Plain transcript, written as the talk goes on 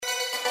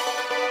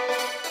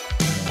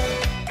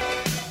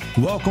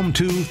Welcome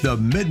to the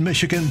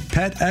Mid-Michigan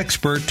Pet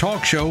Expert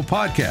Talk Show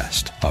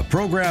podcast, a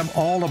program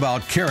all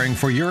about caring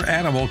for your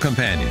animal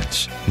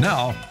companions.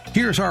 Now,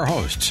 here's our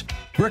hosts,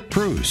 Rick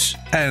Preuss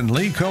and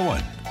Lee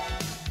Cohen.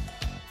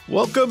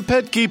 Welcome,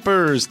 pet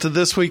keepers, to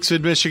this week's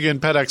Mid-Michigan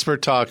Pet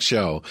Expert Talk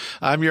Show.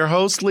 I'm your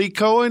host, Lee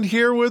Cohen,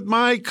 here with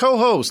my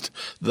co-host,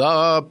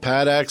 the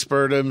pet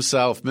expert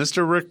himself,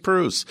 Mr. Rick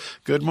Preuss.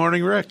 Good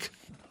morning, Rick.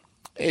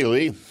 Hey,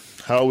 Lee.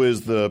 How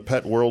is the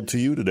pet world to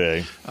you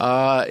today?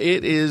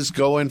 It is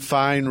going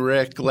fine,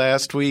 Rick.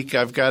 Last week,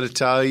 I've got to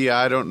tell you,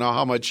 I don't know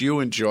how much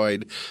you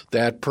enjoyed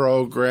that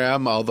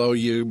program, although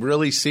you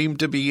really seemed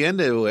to be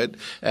into it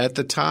at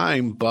the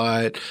time.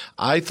 But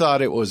I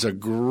thought it was a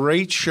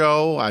great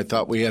show. I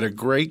thought we had a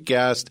great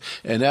guest,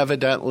 and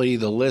evidently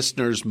the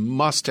listeners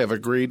must have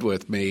agreed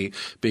with me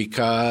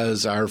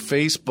because our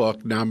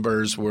Facebook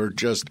numbers were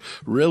just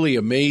really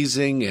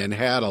amazing and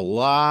had a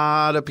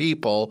lot of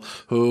people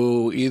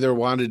who either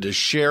wanted to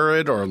share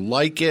it or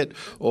like it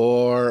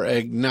or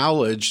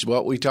acknowledge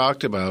what we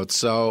talked about.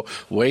 So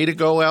way to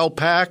go,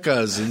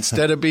 alpacas.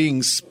 Instead of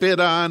being spit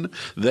on,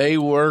 they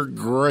were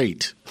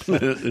great.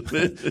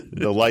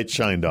 The light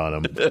shined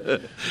on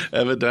them.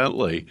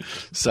 Evidently.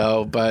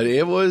 So, but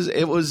it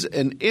was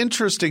an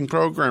interesting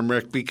program,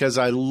 Rick, because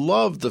I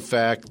love the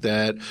fact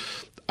that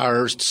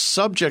our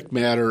subject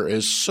matter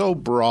is so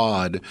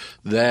broad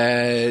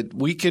that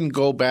we can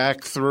go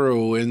back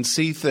through and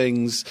see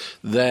things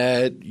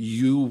that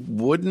you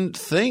wouldn't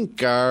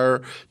think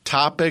are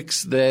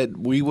topics that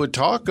we would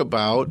talk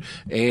about.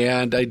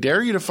 And I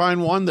dare you to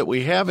find one that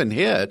we haven't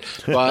hit,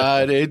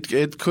 but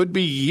it could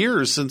be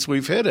years since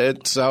we've hit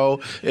it. So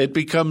it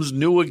becomes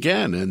new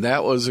again. And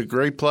that was a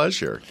great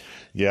pleasure.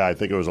 Yeah, I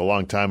think it was a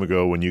long time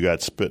ago when you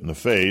got spit in the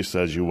face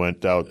as you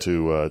went out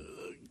to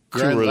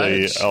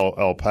Truly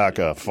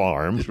Alpaca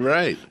Farm.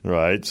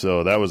 Right.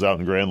 So that was out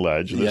in Grand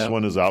Ledge. This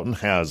one is out in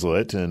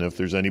Hazlitt. And if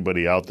there's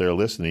anybody out there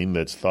listening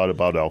that's thought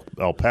about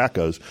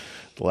alpacas,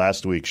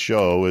 last week's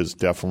show is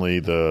definitely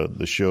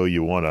the show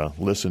you want to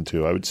listen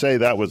to. I would say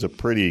that was a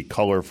pretty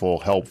colorful,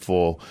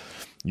 helpful,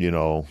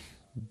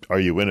 are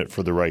you in it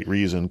for the right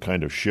reason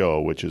kind of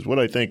show, which is what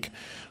I think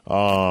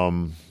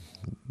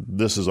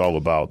this is all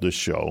about, this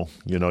show.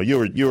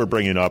 You were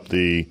bringing up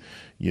the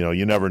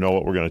you never know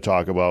what we're going to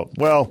talk about.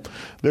 Well,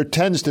 there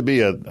tends to be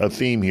a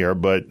theme here,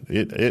 but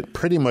it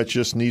pretty much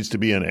just needs to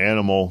be an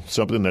animal,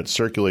 something that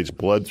circulates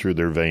blood through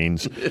their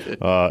veins,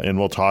 and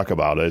we'll talk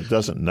about it. It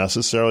doesn't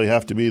necessarily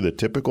have to be the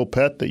typical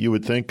pet that you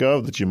would think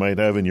of that you might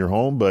have in your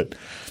home, but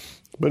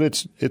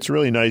it's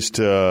really nice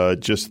to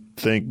just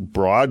think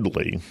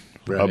broadly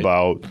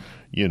about,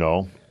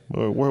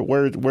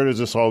 where does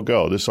this all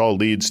go? This all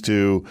leads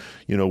to,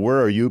 where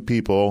are you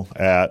people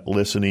at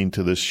listening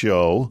to this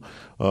show?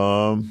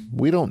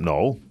 We don't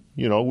know.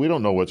 We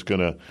don't know what's going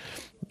to,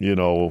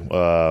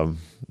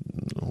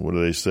 what do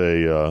they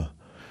say?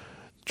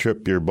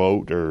 Trip your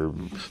boat or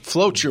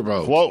float your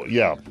boat.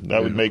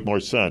 That would make more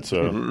sense.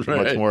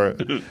 Much more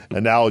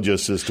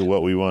analogous as to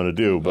what we want to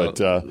do. But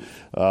the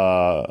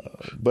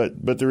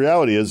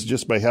reality is,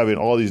 just by having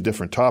all these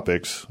different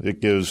topics,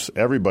 it gives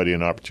everybody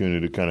an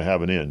opportunity to kind of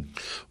have an in.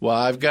 Well,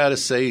 I've got to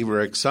say,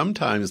 Rick,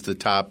 sometimes the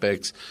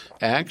topics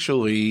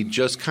actually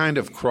just kind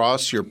of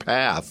cross your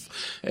path,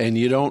 and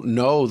you don't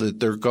know that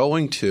they're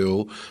going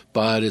to.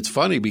 But it's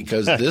funny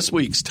because this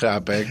week's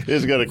topic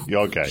is going to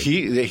okay.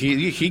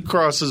 He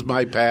crosses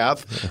my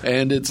path,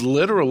 and it's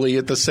literally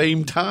at the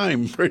same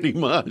time pretty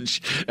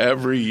much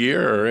every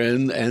year,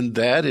 and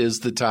that is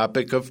the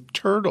topic of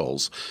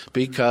turtles.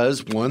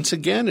 Because once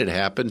again, it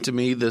happened to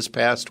me this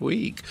past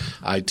week.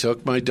 I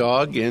took my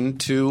dog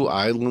into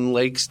Island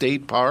Lake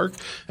State Park,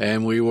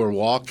 and we were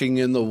walking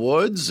in the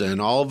woods,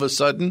 and all of a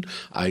sudden,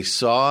 I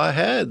saw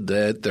ahead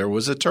that there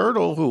was a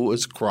turtle who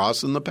was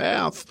crossing the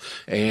path,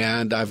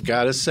 and I've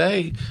got to say,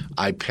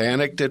 I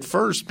panicked at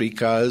first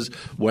because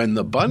when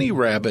the bunny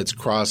rabbits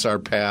cross our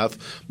path,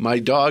 my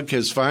dog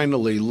has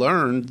finally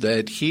learned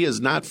that he is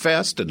not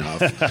fast enough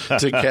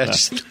to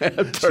catch that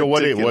particular So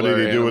what did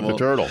he do with the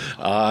turtle?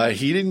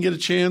 He didn't get a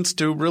chance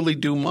to really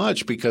do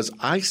much because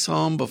I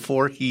saw him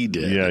before he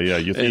did. Yeah.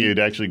 You think you'd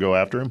actually go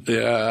after him?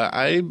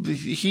 Yeah,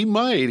 he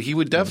might. He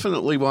would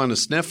definitely want to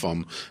sniff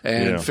him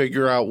and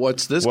figure out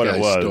what's this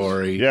guy's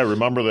story. Yeah,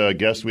 remember the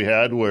guest we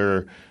had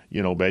where,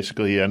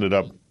 basically he ended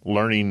up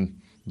learning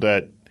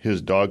that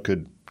his dog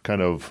could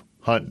kind of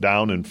hunt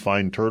down and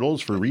find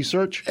turtles for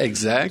research.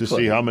 Exactly. To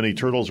see how many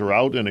turtles are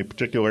out in a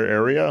particular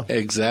area.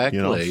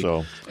 Exactly.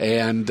 So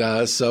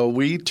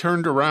we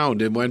turned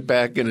around and went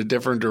back in a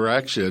different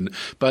direction.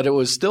 But it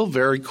was still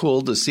very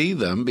cool to see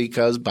them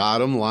because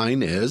bottom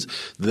line is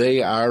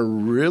they are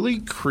really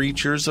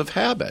creatures of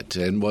habit.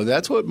 And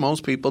that's what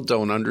most people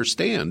don't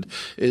understand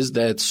is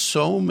that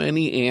so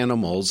many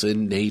animals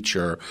in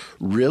nature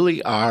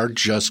really are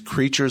just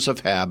creatures of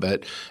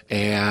habit.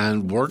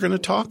 And we're going to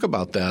talk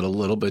about that a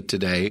little bit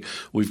today.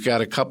 We've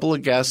got a couple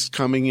of guests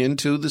coming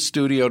into the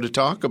studio to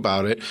talk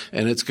about it,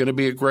 and it's going to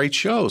be a great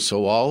show.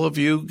 So all of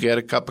you get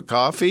a cup of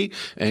coffee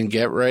and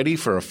get ready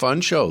for a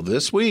fun show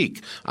this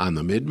week on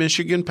the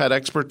Mid-Michigan Pet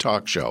Expert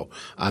Talk Show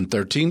on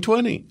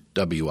 1320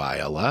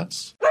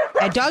 WILS.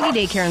 At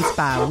Doggy Daycare and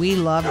Spa, we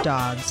love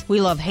dogs. We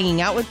love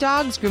hanging out with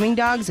dogs, grooming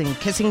dogs, and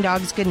kissing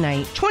dogs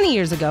goodnight. 20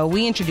 years ago,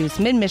 we introduced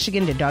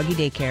Mid-Michigan to Doggy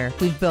Daycare.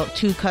 We've built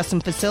 2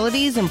 custom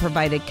facilities and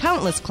provided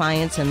countless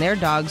clients and their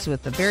dogs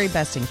with the very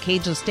best in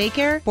cageless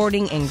daycare,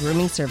 boarding, and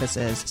grooming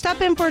services.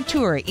 Stop in for a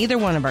tour at either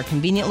one of our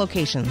convenient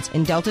locations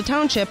in Delta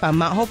Township on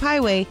Mount Hope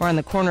Highway or on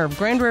the corner of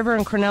Grand River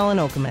and Cornell and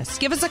Okemos.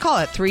 Give us a call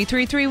at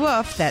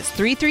 333-WOOF, that's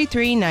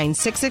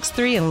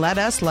 333-9663, and let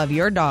us love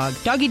your dog.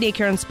 Doggy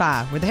Daycare and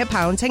Spa, where the hip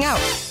hounds hang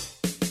out.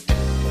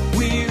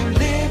 We're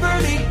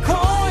Liberty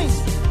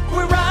Coins.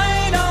 We're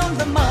right on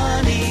the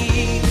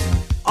money.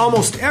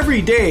 Almost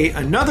every day,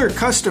 another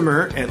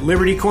customer at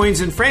Liberty Coins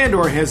in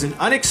Frandor has an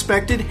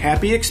unexpected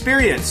happy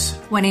experience.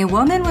 When a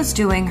woman was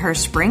doing her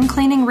spring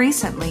cleaning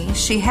recently,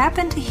 she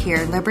happened to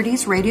hear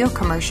Liberty's radio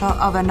commercial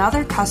of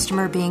another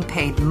customer being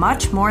paid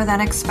much more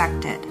than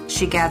expected.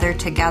 She gathered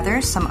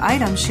together some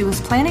items she was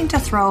planning to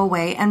throw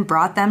away and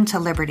brought them to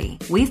Liberty.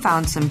 We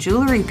found some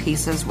jewelry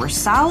pieces were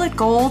solid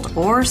gold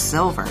or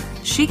silver.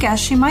 She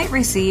guessed she might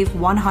receive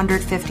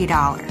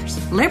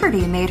 $150.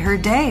 Liberty made her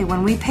day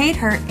when we paid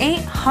her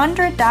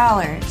 $800.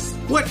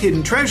 What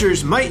hidden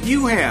treasures might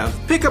you have?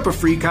 Pick up a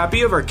free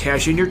copy of our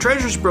Cash in Your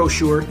Treasures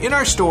brochure in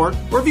our store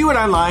or view it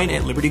online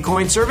at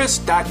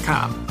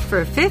libertycoinservice.com.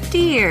 For 50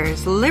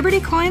 years, Liberty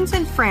Coins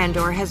in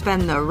Frandor has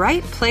been the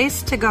right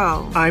place to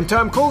go. I'm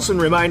Tom Colson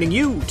reminding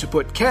you to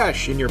put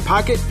cash in your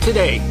pocket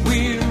today.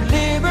 We're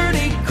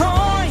Liberty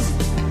Coins.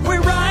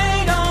 We're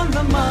right on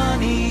the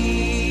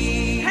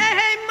money.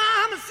 Hey,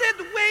 mama said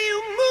the way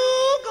you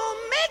move gonna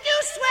make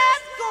you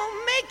sweat,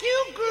 gonna make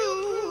you groove.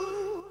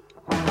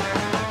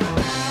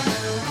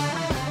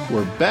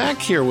 We're back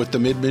here with the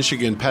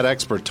Mid-Michigan Pet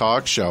Expert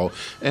Talk Show.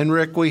 And,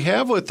 Rick, we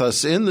have with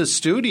us in the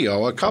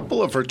studio a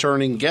couple of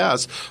returning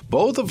guests,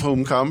 both of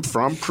whom come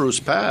from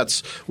Preuss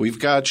Pets. We've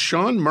got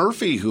Sean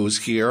Murphy,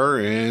 who's here,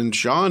 and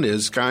Sean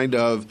is kind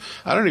of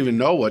 – I don't even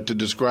know what to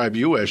describe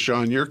you as,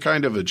 Sean. You're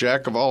kind of a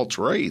jack of all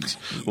trades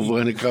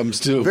when it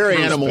comes to very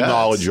Preuss animal Pets.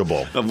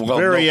 knowledgeable.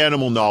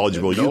 Animal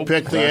knowledgeable. No you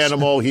pick the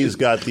animal, he's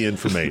got the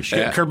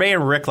information. Kirby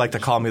and Rick like to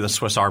call me the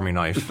Swiss Army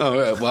knife.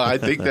 Well, I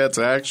think that's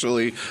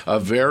actually a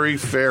very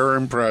fair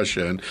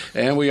impression.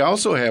 And we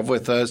also have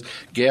with us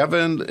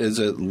Gavin, is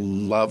it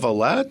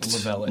Laviolette?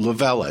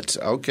 Laviolette.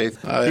 Okay.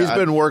 He's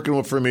been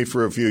working for me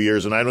for a few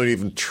years, and I don't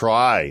even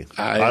try.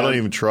 I don't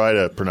even try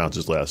to pronounce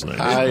his last name.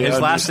 His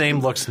last name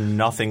looks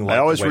nothing like I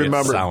always the way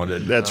remember, it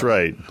sounded. That's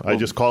right. I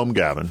just call him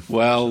Gavin.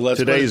 Well, let's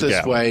Today's put it this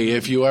Gavin. way.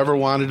 If you ever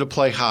wanted to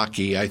play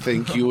hockey, I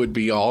think you would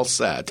be all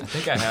set. I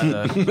think I had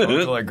an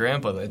uncle or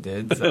grandpa that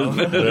did. So.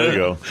 There you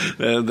go.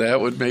 And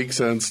that would make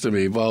sense to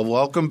me. Well,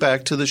 welcome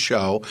back to the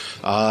show.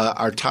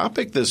 Our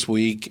topic this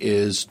week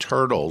is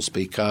turtles,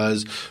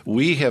 because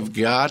we have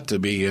got to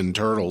be in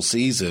turtle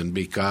season,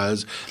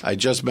 because I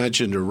just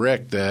mentioned to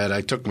Rick that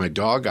I took my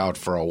dog out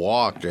for a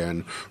walk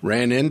and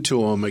ran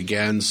into him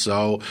again.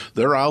 So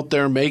they're out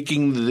there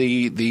making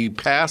the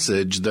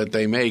passage that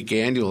they make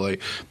annually.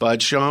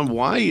 But, Sean,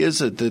 why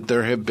is it that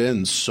there have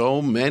been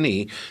so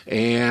many,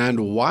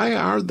 and why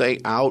are they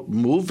out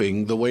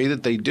moving the way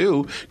that they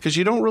do? Because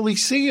you don't really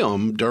see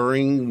them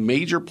during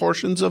major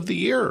portions of the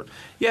year.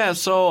 Yeah,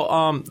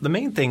 so the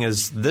main thing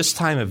is this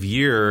time of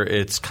year,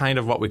 it's kind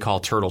of what we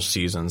call turtle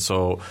season.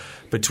 So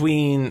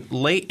between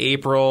late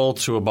April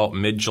to about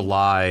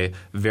mid-July,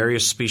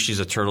 various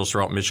species of turtles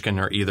throughout Michigan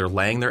are either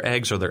laying their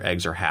eggs or their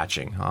eggs are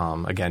hatching,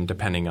 again,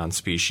 depending on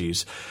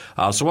species.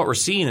 So what we're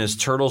seeing is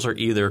turtles are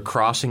either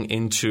crossing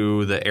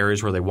into the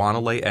areas where they want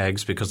to lay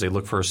eggs because they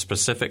look for a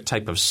specific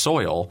type of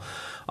soil,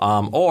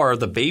 or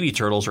the baby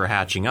turtles are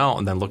hatching out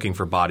and then looking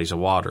for bodies of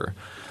water.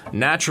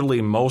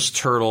 Naturally, most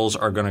turtles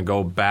are going to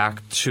go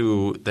back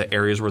to the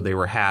areas where they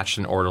were hatched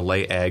in order to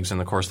lay eggs, and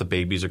of course the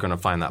babies are going to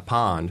find that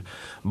pond.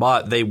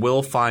 But they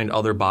will find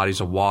other bodies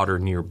of water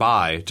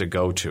nearby to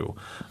go to.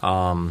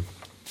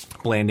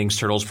 Blandings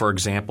turtles, for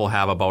example,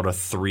 have about a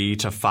 3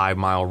 to 5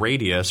 mile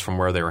radius from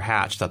where they were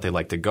hatched that they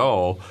like to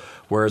go,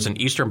 whereas an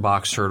eastern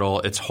box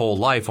turtle, its whole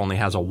life only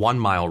has a 1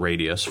 mile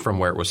radius from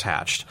where it was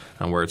hatched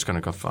and where it's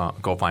going to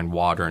go find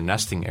water and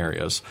nesting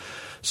areas.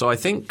 So I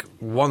think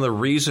one of the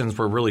reasons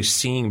we're really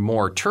seeing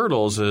more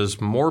turtles is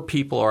more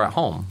people are at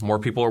home. More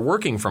people are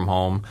working from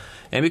home.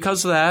 And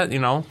because of that,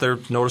 they're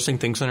noticing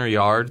things in their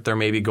yard. They're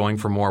maybe going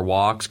for more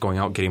walks, going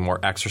out, getting more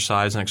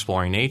exercise and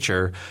exploring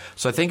nature.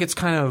 So I think it's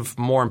kind of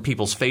more in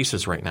people's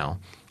faces right now.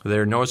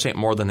 They're noticing it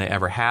more than they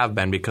ever have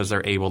been because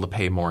they're able to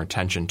pay more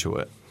attention to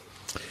it.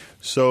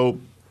 So,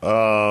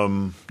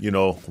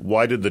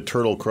 why did the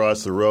turtle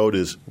cross the road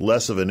is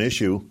less of an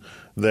issue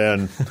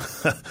than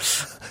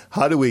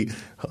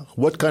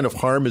what kind of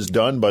harm is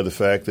done by the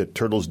fact that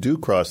turtles do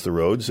cross the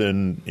roads,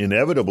 and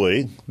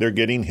inevitably they're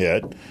getting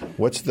hit?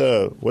 What's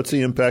the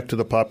impact to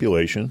the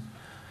population?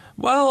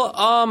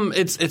 Well,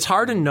 it's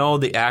hard to know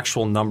the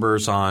actual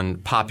numbers on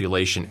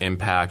population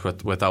impact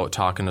without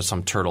talking to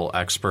some turtle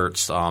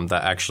experts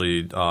that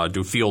actually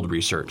do field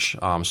research,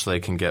 so they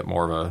can get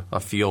more of a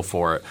feel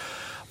for it.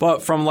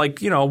 But from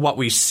what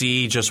we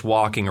see just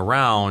walking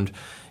around,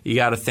 you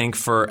got to think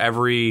for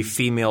every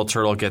female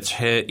turtle gets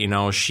hit,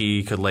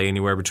 she could lay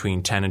anywhere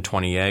between 10 and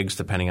 20 eggs,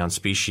 depending on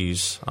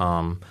species,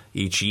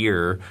 each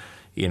year.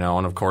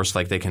 And of course,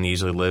 they can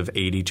easily live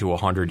 80 to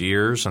 100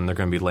 years, and they're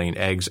going to be laying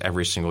eggs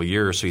every single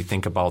year. So you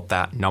think about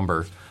that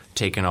number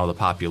taken out of the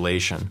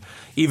population.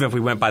 Even if we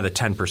went by the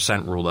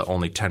 10% rule that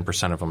only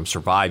 10% of them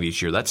survive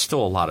each year, that's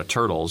still a lot of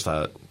turtles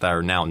that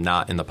are now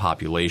not in the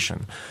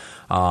population.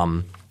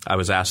 I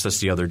was asked this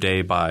the other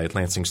day by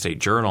Lansing State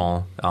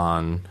Journal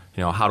on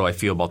how do I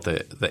feel about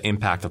the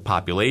impact of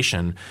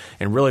population,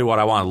 and really what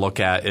I want to look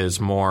at is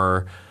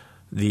more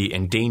the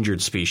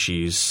endangered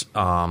species.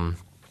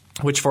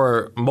 Which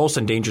for most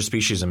endangered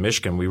species in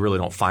Michigan, we really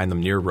don't find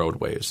them near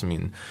roadways. I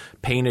mean,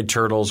 painted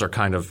turtles are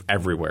kind of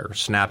everywhere.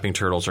 Snapping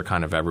turtles are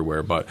kind of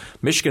everywhere. But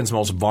Michigan's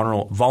most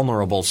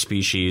vulnerable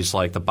species,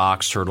 like the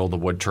box turtle, the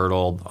wood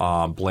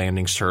turtle,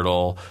 Blanding's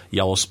turtle,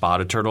 yellow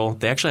spotted turtle,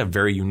 they actually have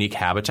very unique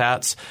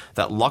habitats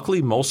that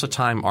luckily most of the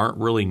time aren't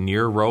really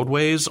near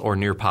roadways or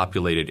near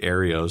populated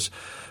areas.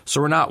 So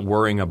we're not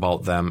worrying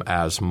about them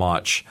as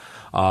much.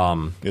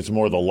 It's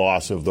more the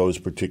loss of those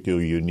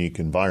particular unique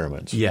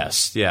environments.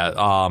 Yes, yeah.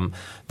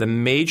 The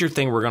major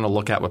thing we're going to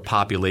look at with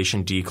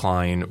population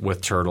decline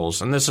with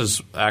turtles, and this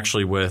is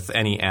actually with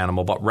any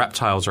animal, but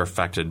reptiles are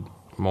affected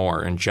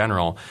more in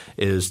general,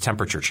 is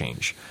temperature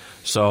change.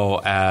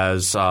 So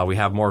as we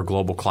have more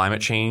global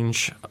climate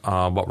change,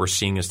 what we're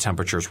seeing is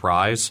temperatures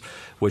rise,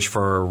 which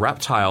for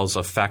reptiles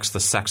affects the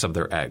sex of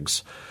their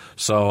eggs.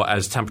 So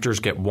as temperatures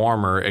get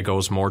warmer, it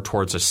goes more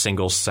towards a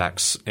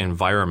single-sex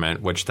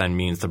environment, which then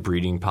means the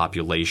breeding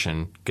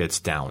population gets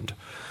downed.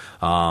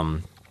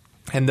 And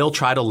they'll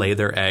try to lay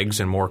their eggs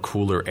in more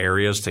cooler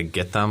areas to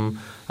get them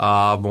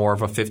more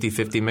of a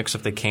 50-50 mix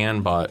if they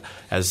can, but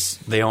as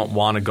they don't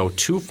want to go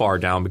too far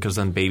down because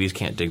then babies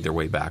can't dig their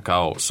way back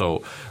out.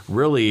 So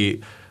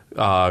really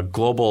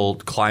global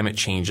climate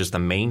change is the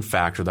main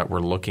factor that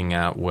we're looking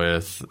at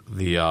with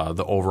the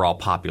overall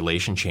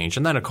population change.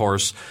 And then, of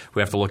course,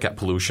 we have to look at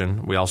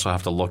pollution. We also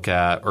have to look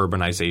at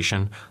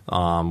urbanization,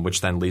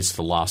 which then leads to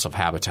the loss of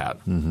habitat.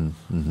 Mm-hmm,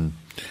 mm-hmm.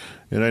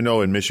 And I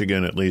know in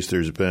Michigan, at least,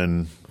 there's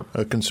been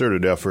a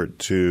concerted effort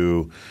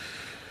to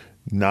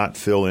not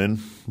fill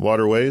in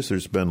waterways.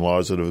 There's been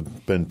laws that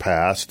have been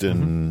passed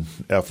and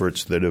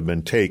efforts that have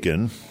been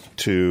taken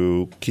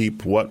to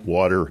keep what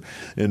water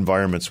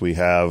environments we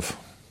have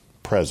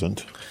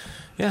present.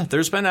 Yeah,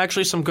 there's been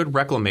actually some good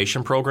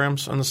reclamation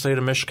programs in the state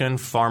of Michigan.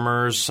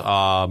 Farmers,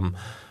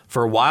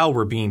 for a while,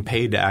 were being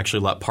paid to actually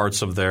let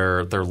parts of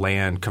their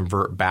land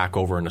convert back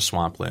over into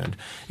swampland.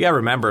 You got to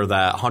remember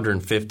that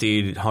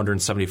 150,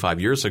 175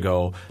 years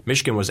ago,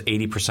 Michigan was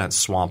 80%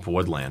 swamp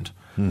woodland,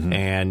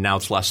 and now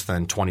it's less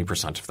than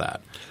 20% of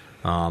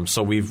that.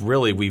 So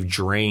we've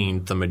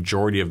drained the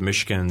majority of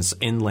Michigan's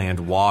inland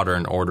water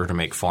in order to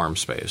make farm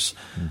space.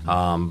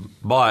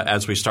 But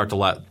as we start to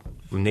let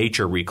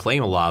nature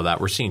reclaim a lot of that,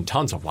 we're seeing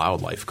tons of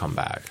wildlife come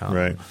back.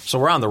 Right. So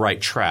we're on the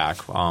right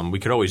track. We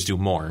could always do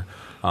more,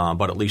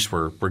 but at least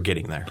we're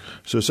getting there.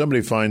 So if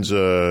somebody finds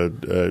a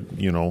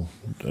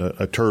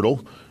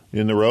turtle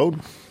in the road,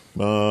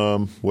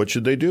 what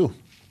should they do?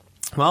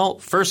 Well,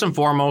 first and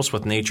foremost,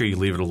 with nature, you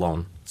leave it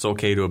alone. It's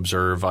okay to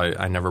observe.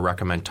 I never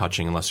recommend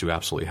touching unless you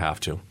absolutely have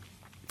to.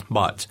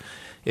 But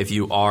if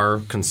you are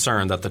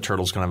concerned that the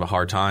turtle's going to have a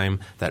hard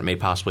time, that it may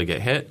possibly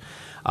get hit,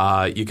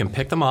 you can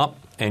pick them up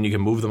and you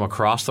can move them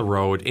across the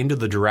road into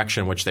the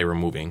direction which they were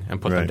moving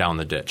and put them down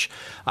the ditch.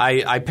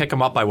 I pick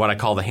them up by what I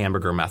call the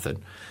hamburger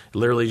method.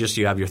 Literally just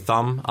you have your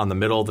thumb on the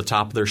middle of the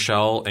top of their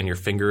shell and your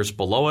fingers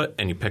below it,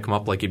 and you pick them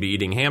up like you'd be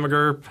eating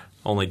hamburger,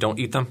 only don't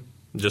eat them.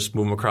 Just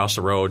move them across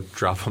the road,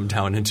 drop them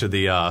down into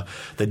the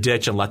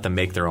ditch and let them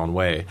make their own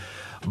way.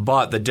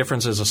 But the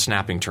difference is a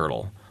snapping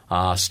turtle.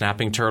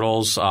 Snapping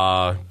turtles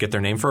get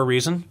their name for a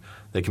reason.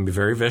 They can be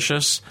very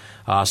vicious.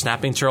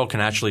 Snapping turtle can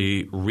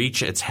actually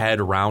reach its head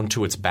around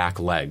to its back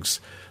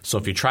legs. So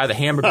if you try the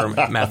hamburger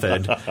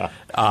method,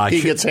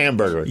 he gets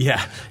hamburger.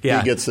 Yeah. He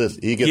gets this.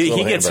 He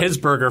gets his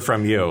burger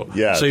from you.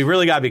 Yeah. So you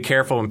really got to be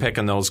careful when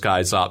picking those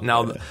guys up.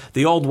 Now,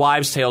 the old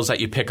wives' tales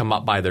that you pick them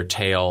up by their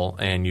tail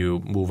and you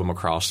move them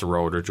across the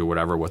road or do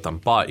whatever with them.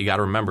 But you got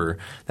to remember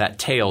that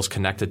tail is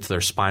connected to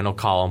their spinal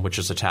column, which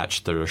is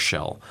attached to their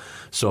shell.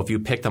 So if you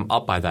pick them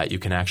up by that, you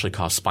can actually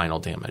cause spinal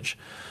damage.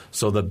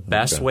 So the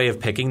best way of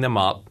picking them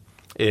up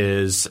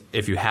is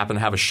if you happen to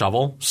have a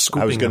shovel,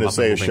 scooping them up. I was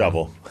going to say a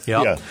shovel.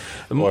 Yep. Yeah.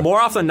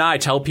 More often than not, I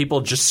tell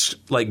people just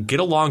get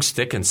a long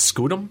stick and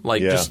scoot them,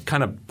 just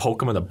kind of poke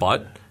them in the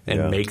butt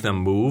and make them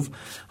move.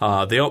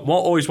 They won't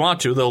always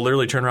want to. They'll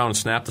literally turn around and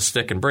snap the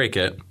stick and break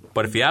it.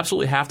 But if you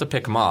absolutely have to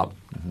pick them up,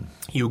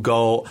 you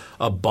go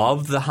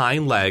above the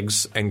hind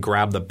legs and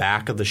grab the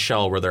back of the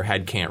shell where their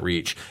head can't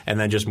reach, and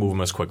then just move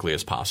them as quickly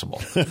as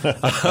possible.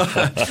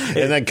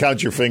 And then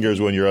count your fingers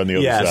when you're on the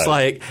other side. Yeah, it's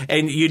like,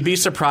 and you'd be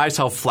surprised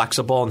how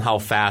flexible and how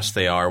fast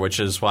they are, which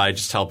is why I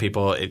just tell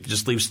people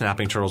just leave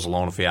snapping turtles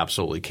alone if you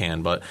absolutely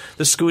can. But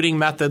the scooting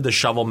method, the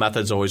shovel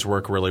methods always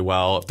work really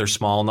well. If they're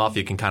small enough,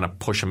 you can kind of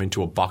push them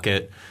into a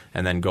bucket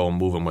and then go and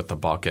move them with the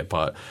bucket.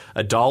 But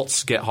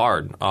adults get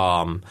hard.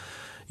 An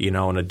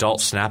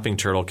adult snapping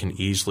turtle can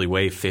easily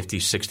weigh 50,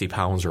 60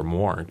 pounds or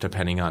more,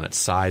 depending on its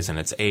size and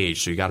its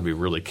age. So you got to be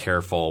really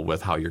careful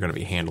with how you're going to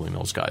be handling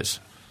those guys.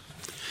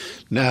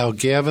 Now,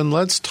 Gavin,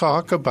 let's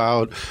talk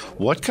about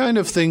what kind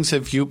of things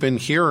have you been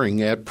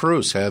hearing at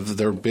Preuss? Have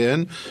there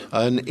been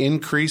an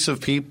increase of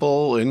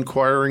people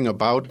inquiring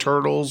about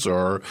turtles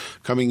or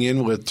coming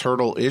in with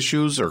turtle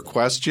issues or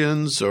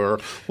questions, or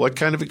what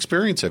kind of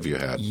experience have you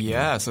had?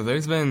 Yeah, so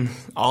there's been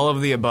all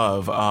of the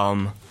above.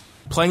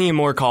 Plenty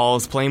more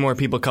calls, plenty more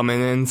people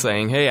coming in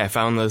saying, hey, I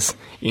found this,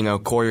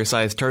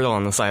 quarter-sized turtle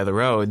on the side of the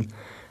road.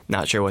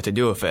 Not sure what to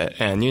do with it.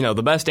 And,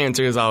 the best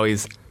answer is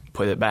always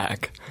put it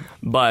back.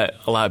 But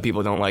a lot of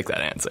people don't like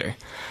that answer.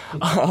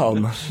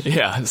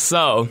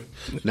 So.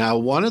 Now,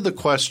 one of the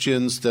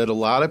questions that a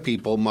lot of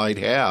people might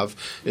have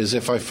is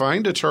if I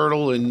find a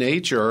turtle in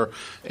nature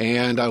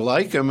and I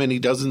like him and he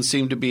doesn't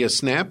seem to be a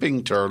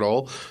snapping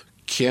turtle,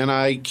 can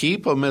I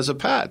keep him as a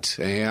pet?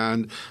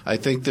 And I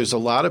think there's a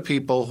lot of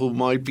people who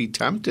might be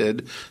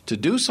tempted to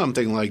do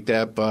something like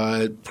that,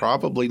 but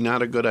probably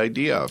not a good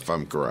idea, if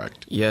I'm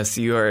correct. Yes,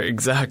 you are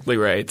exactly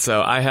right.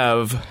 So I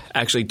have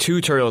actually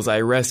 2 turtles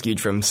I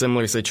rescued from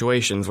similar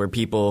situations where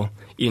people,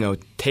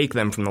 take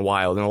them from the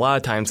wild. And a lot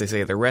of times they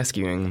say they're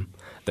rescuing them.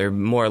 They're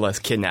more or less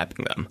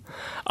kidnapping them.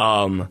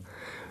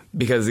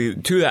 Because the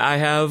 2 that I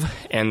have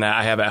and that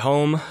I have at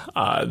home,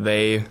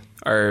 they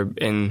are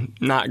in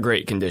not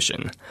great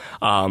condition.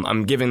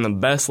 I'm giving them the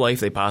best life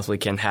they possibly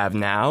can have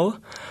now,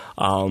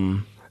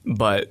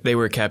 but they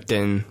were kept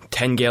in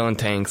 10-gallon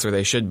tanks where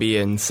they should be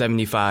in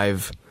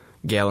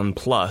 75-gallon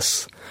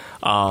plus.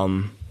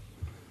 And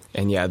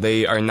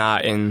they are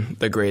not in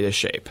the greatest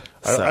shape.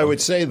 So. I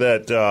would say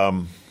that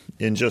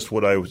in just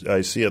what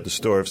I see at the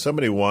store, if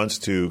somebody wants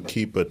to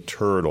keep a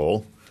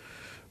turtle,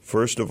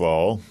 first of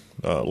all,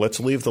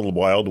 let's leave the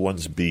wild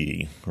ones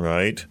be,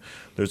 right?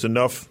 There's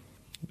enough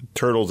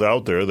turtles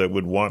out there that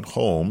would want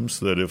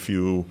homes, that if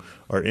you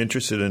are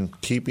interested in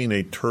keeping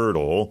a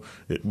turtle,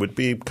 it would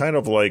be kind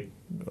of like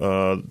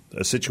a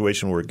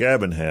situation where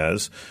Gavin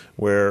has,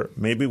 where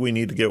maybe we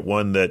need to get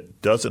one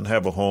that doesn't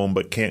have a home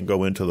but can't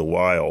go into the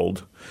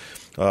wild.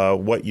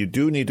 What you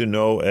do need to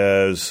know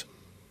as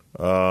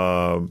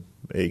to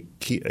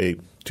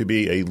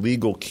be a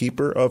legal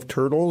keeper of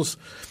turtles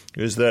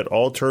is that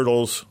all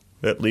turtles,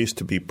 at least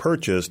to be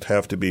purchased,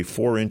 have to be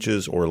 4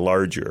 inches or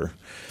larger.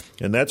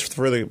 And that's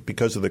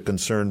because of the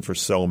concern for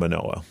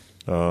salmonella.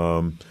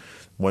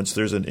 Once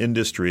there's an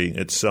industry,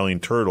 it's selling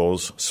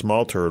turtles,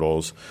 small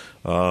turtles.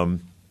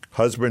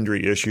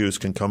 Husbandry issues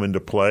can come into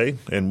play,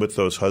 and with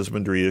those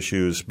husbandry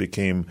issues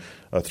became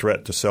a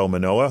threat to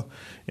salmonella.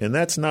 And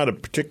that's not a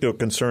particular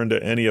concern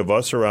to any of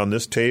us around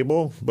this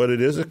table, but it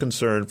is a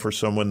concern for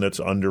someone that's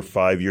under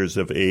 5 years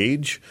of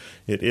age.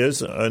 It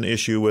is an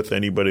issue with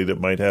anybody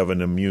that might have an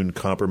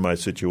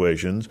immune-compromised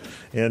situation.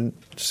 And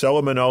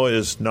salmonella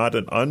is not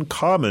an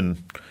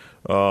uncommon,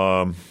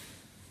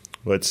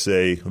 let's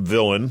say,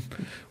 villain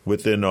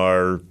within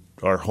our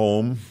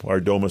home,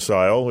 our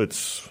domicile.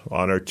 It's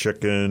on our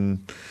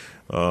chicken.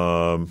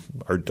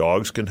 Our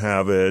dogs can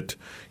have it.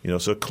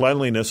 So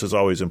cleanliness is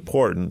always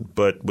important.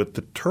 But with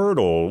the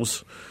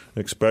turtles,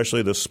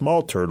 especially the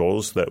small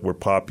turtles that were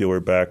popular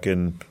back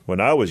in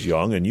when I was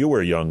young and you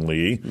were young,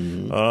 Lee,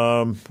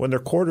 when they're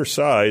quarter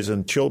size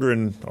and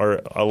children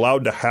are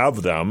allowed to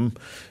have them,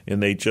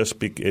 and they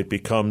just it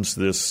becomes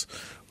this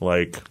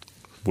like,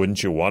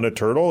 wouldn't you want a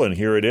turtle? And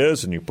here it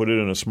is, and you put it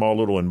in a small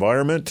little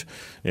environment,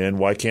 and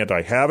why can't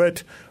I have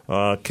it?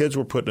 Kids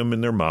were putting them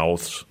in their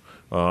mouths.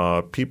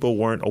 People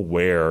weren't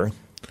aware.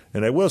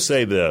 And I will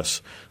say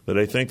this, that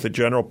I think the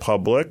general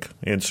public,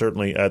 and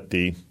certainly at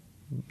the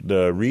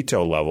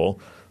retail level,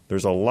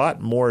 there's a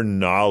lot more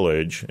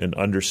knowledge and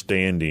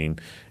understanding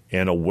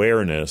and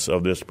awareness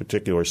of this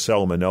particular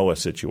salmonella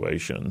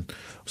situation.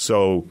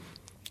 So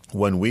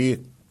when we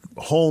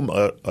home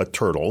a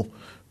turtle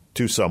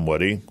to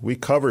somebody, we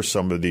cover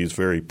some of these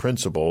very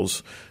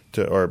principles,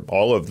 or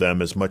all of them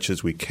as much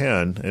as we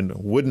can, and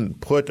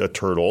wouldn't put a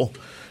turtle,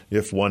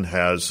 if one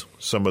has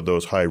some of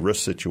those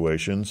high-risk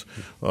situations,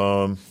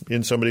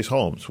 in somebody's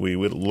homes. We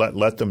would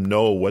let them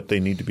know what they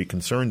need to be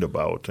concerned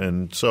about.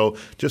 And so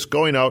just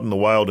going out in the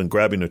wild and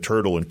grabbing a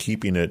turtle and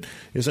keeping it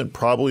isn't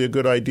probably a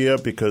good idea,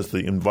 because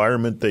the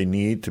environment they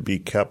need to be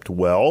kept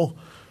well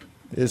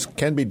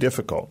can be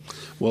difficult.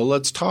 Well,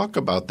 let's talk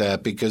about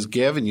that because,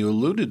 Gavin, you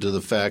alluded to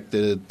the fact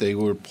that they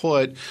were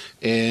put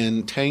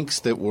in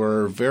tanks that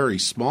were very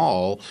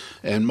small,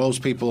 and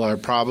most people are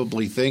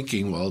probably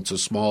thinking, well, it's a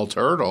small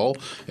turtle,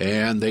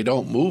 and they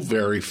don't move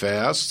very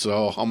fast,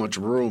 so how much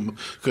room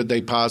could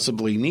they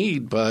possibly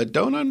need? But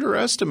don't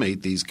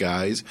underestimate these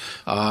guys.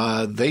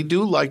 They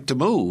do like to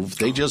move.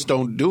 They just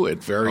don't do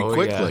it very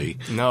quickly.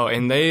 Yeah. No,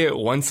 and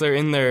once they're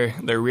in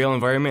their real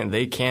environment,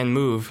 they can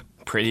move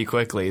pretty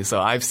quickly. So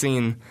I've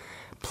seen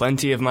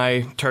plenty of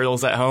my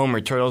turtles at home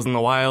or turtles in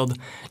the wild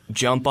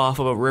jump off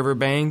of a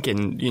riverbank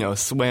and,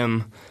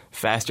 swim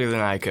faster than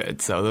I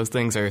could. So those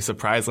things are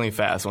surprisingly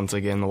fast once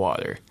they get in the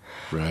water.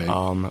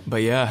 Right.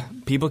 But yeah,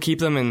 people keep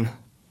them in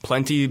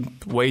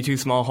way too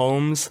small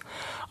homes,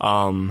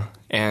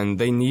 and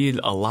they need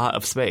a lot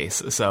of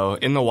space. So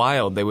in the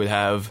wild, they would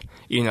have,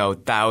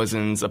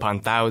 thousands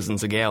upon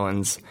thousands of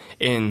gallons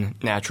in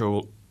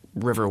natural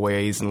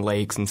riverways and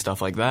lakes and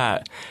stuff like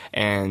that.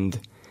 And,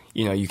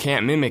 you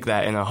can't mimic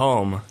that in a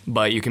home,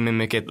 but you can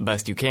mimic it the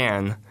best you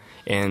can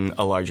in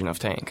a large enough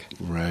tank.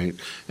 Right.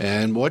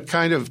 And what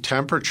kind of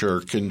temperature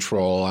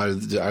control?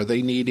 Are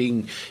they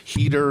needing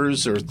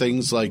heaters or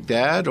things like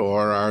that?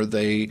 Or are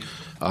they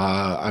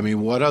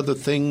what other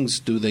things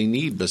do they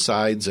need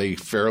besides a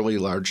fairly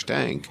large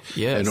tank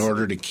in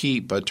order to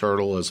keep a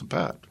turtle as a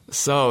pet?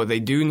 So they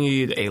do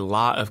need a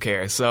lot of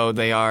care. So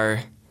they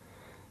are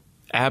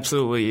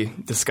absolutely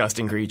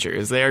disgusting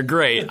creatures. They are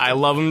great. I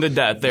love them to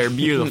death. They're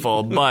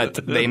beautiful,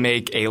 but they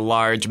make a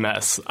large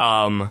mess.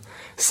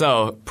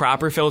 So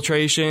proper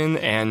filtration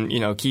and,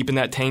 keeping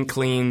that tank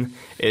clean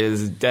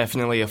is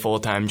definitely a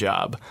full-time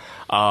job.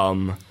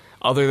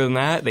 Other than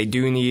that, they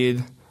do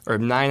need, or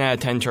 9 out of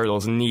 10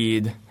 turtles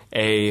need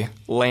a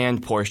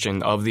land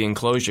portion of the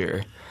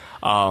enclosure,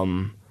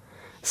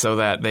 so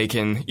that they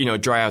can,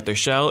 dry out their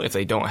shell. If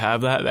they don't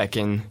have that, that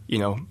can,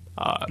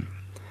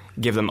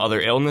 give them other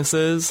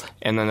illnesses.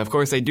 And then, of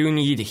course, they do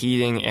need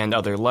heating and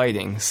other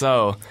lighting.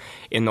 So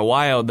in the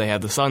wild, they have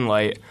the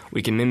sunlight.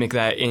 We can mimic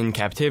that in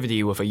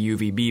captivity with a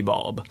UVB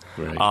bulb.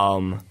 Right.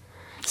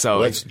 So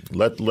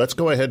let's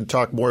go ahead and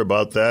talk more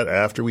about that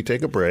after we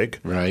take a break.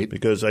 Right.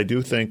 Because I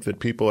do think that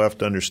people have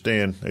to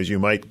understand, as you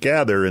might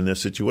gather in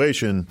this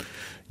situation,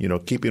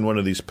 keeping one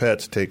of these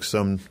pets takes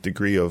some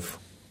degree of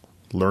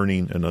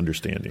learning and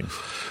understanding.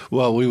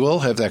 Well, we will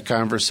have that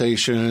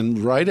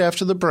conversation right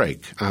after the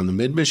break on the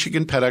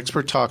Mid-Michigan Pet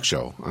Expert Talk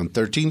Show on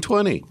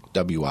 1320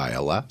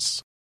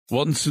 WILS.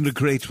 Once in a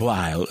great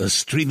while, a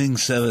streaming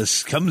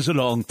service comes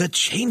along that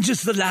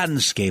changes the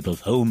landscape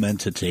of home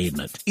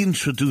entertainment.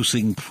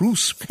 Introducing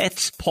Preuss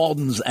Pets,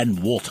 Ponds,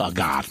 and Water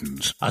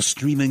Gardens. A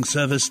streaming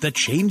service that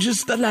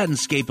changes the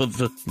landscape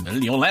of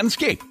your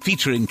landscape.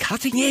 Featuring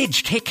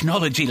cutting-edge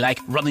technology like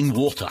running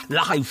water,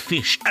 live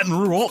fish,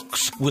 and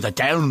rocks. With a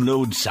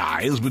download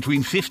size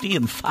between 50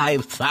 and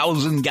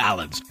 5,000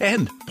 gallons.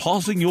 And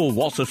pausing your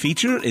water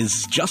feature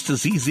is just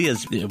as easy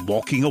as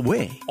walking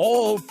away.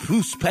 All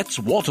Preuss Pets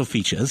water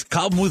features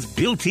come with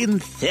built-in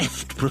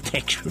theft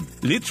protection,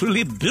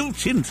 literally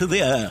built into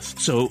the earth.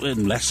 So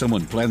unless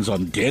someone plans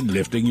on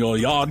deadlifting your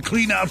yard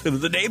clean out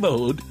of the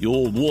neighborhood,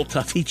 your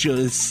water feature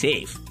is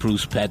safe.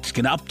 Preuss Pets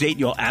can update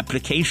your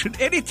application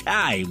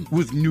anytime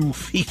with new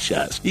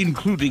features,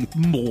 including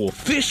more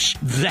fish,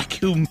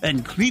 vacuum,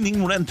 and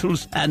cleaning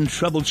rentals, and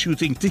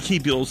troubleshooting to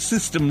keep your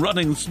system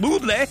running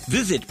smoothly.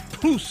 Visit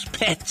Preuss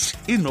Pets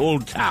in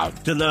Old Town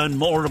to learn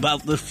more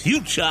about the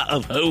future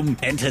of home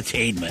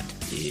entertainment.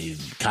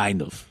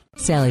 Kind of.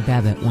 Sally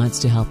Babbitt wants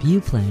to help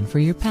you plan for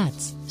your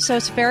pets. So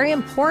it's very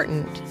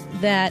important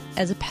that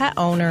as a pet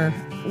owner,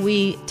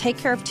 we take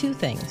care of two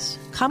things.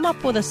 Come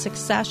up with a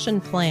succession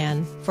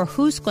plan for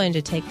who's going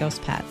to take those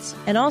pets,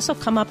 and also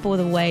come up with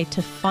a way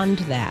to fund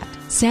that.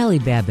 Sally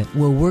Babbitt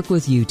will work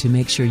with you to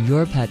make sure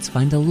your pets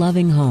find a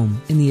loving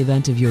home in the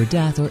event of your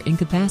death or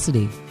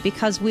incapacity.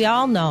 Because we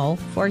all know,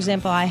 for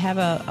example, I have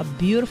a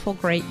beautiful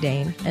Great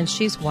Dane, and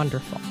she's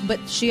wonderful. But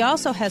she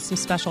also has some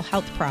special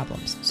health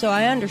problems. So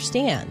I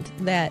understand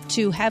that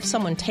to have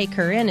someone take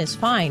her in is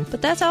fine,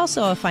 but that's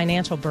also a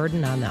financial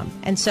burden on them.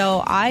 And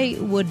so I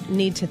would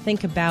need to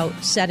think about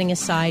setting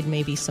aside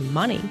maybe some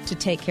money to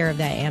take care of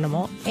that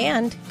animal,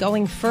 and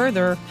going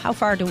further, how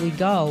far do we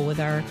go with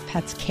our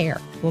pet's care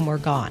when we're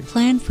gone?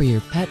 Plan for your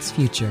pet's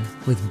future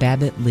with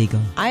Babbitt Legal.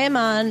 I am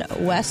on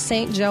West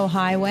St. Joe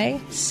Highway,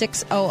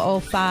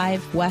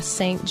 6005 West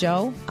St.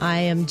 Joe. I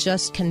am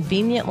just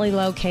conveniently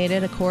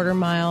located a quarter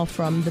mile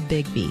from the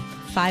Big B.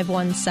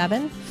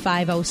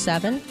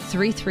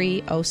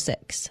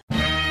 517-507-3306.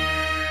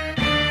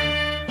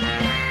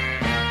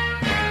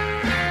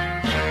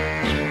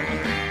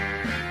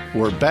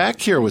 We're back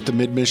here with the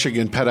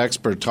Mid-Michigan Pet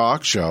Expert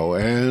Talk Show,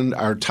 and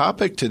our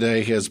topic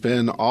today has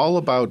been all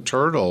about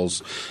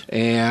turtles.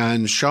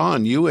 And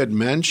Sean, you had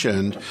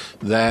mentioned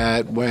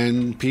that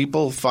when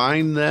people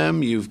find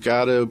them, you've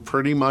got to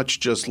pretty much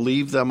just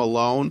leave them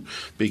alone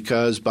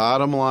because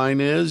bottom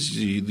line is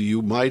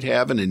you might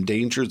have an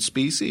endangered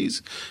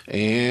species,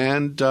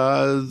 and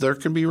there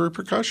can be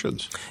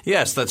repercussions.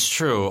 Yes, that's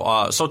true.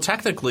 So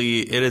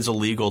technically, it is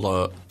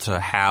illegal to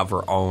have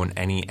or own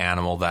any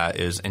animal that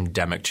is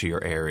endemic to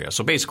your area.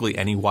 So basically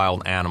any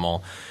wild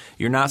animal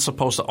you're not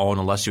supposed to own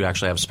unless you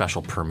actually have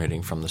special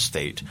permitting from the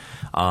state.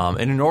 And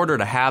in order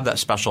to have that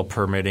special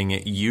permitting,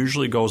 it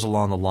usually goes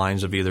along the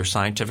lines of either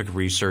scientific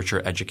research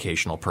or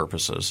educational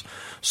purposes.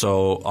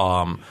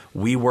 So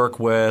we work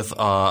with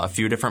a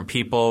few different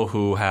people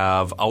who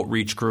have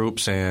outreach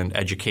groups and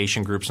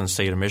education groups in the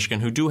state of Michigan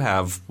who do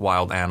have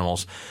wild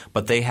animals,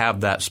 but they have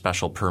that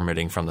special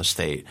permitting from the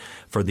state.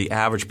 For the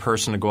average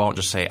person to go out and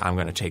just say, I'm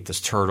going to take this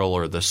turtle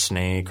or this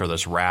snake or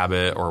this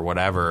rabbit or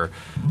whatever,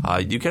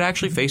 you could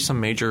actually face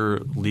some major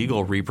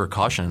legal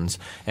repercussions.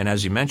 And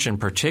as you mentioned,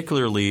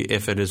 particularly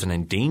if it is an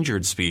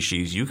endangered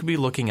species, you could be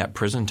looking at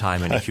prison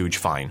time and a huge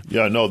fine.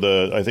 Yeah, no,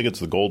 I think it's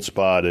the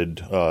gold-spotted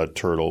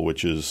turtle,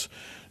 which is,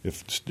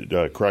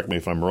 correct me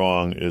if I'm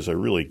wrong, is a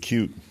really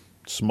cute,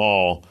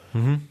 small,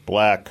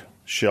 black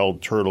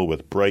shelled turtle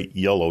with bright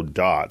yellow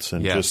dots.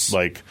 And just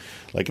like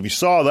if you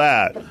saw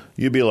that,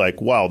 you'd be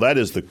like, wow, that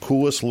is the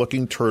coolest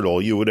looking turtle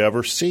you would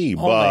ever see.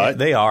 But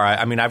they are.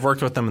 I mean, I've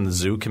worked with them in the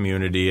zoo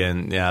community,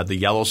 and the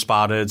yellow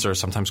spotteds are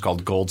sometimes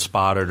called gold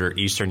spotted or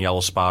eastern yellow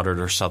spotted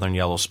or southern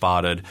yellow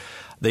spotted.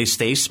 They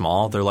stay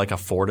small. They're like a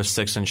 4 to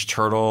 6 inch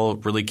turtle,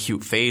 really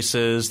cute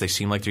faces. They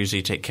seem like they're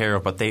easy to take care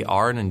of, but they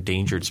are an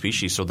endangered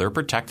species, so they're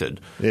protected.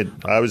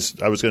 I was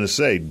going to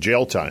say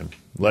jail time,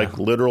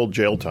 literal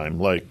jail time,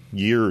 like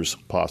years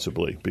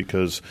possibly,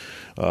 because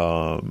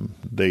they're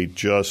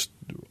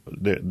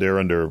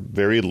under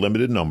very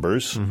limited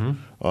numbers, and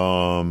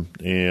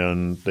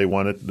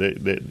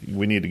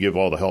we need to give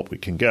all the help we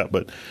can get,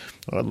 but.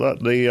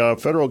 The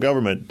federal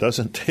government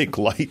doesn't take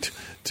light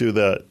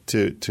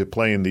to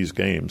playing these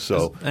games.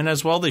 So, and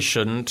as well they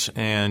shouldn't.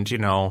 And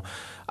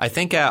I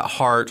think at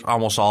heart,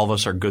 almost all of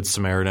us are good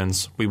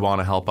Samaritans. We want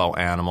to help out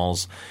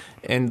animals.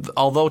 And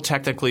although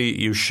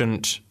technically you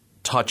shouldn't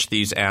touch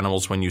these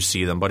animals when you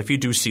see them, but if you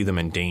do see them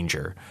in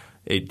danger,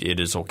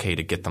 it is okay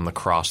to get them to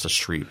cross the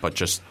street, but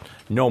just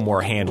no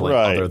more handling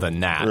other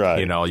than that. Right.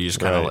 You just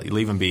kind of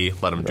leave them be,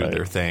 let them do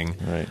their thing.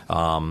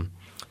 Right.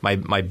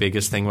 My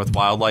biggest thing with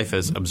wildlife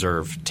is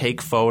observe.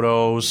 Take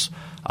photos,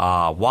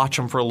 watch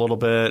them for a little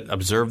bit,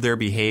 observe their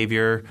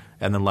behavior,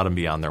 and then let them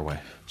be on their way.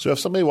 So if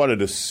somebody wanted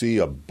to see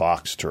a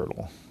box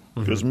turtle,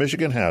 because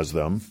Michigan has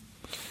them,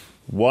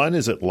 one,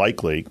 is it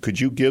likely?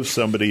 Could you give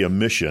somebody a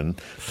mission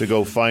to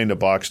go find a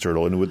box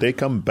turtle, and would they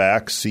come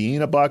back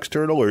seeing a box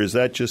turtle, or is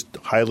that just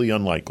highly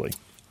unlikely?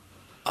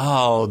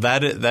 Oh,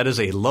 that is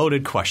a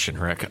loaded question,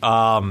 Rick.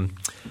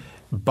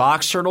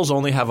 Box turtles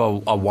only have a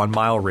 1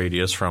 mile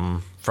radius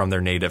from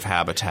their native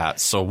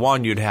habitats. So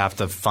one, you'd have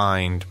to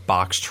find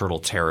box turtle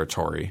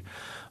territory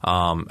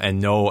and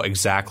know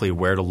exactly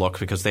where to look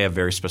because they have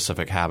very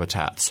specific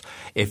habitats.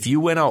 If you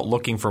went out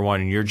looking for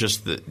one and you're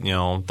just the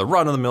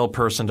run-of-the-mill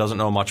person, doesn't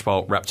know much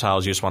about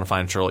reptiles, you just want to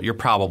find a turtle, you're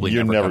probably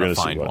never going to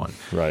find one.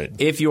 Right.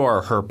 If you are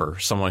a herper,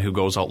 someone who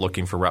goes out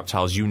looking for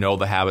reptiles, you know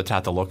the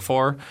habitat to look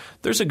for,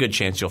 there's a good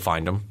chance you'll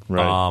find them.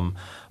 Right.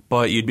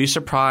 But you'd be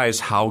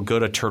surprised how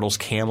good a turtle's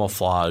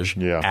camouflage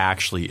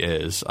actually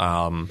is.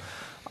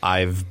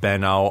 I've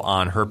been out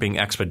on herping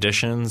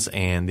expeditions,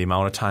 and the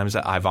amount of times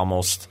that I've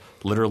almost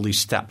literally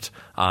stepped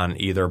on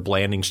either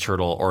Blanding's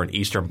turtle or an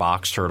eastern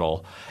box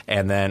turtle,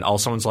 and then all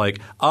someone's like,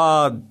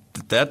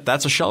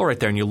 that's a shell right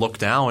there, and you look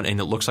down, and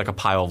it looks like a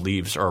pile of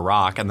leaves or a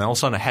rock, and then all of a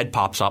sudden a head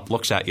pops up,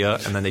 looks at you,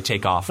 and then they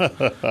take off.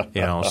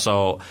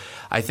 So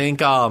I think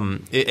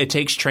it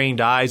takes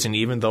trained eyes, and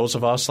even those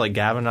of us like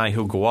Gavin and I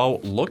who go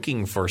out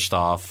looking for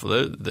stuff,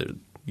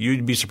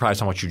 you'd be surprised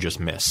how much you just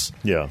miss.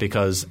 Yeah.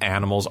 Because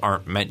animals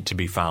aren't meant to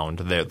be found.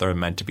 They're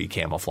meant to be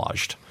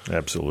camouflaged.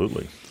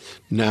 Absolutely.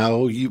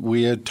 Now,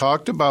 we had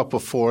talked about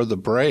before the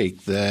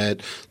break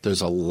that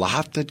there's a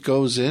lot that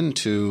goes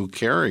into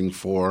caring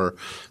for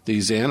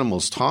these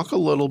animals. Talk a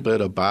little bit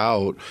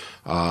about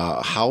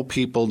how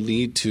people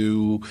need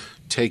to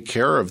take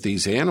care of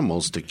these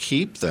animals to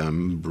keep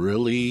them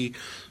really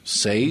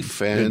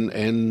safe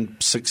and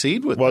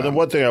succeed with them. Well, then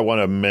one thing I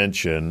want to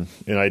mention,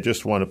 and I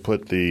just want to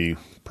put the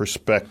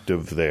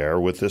perspective there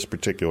with this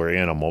particular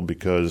animal,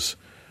 because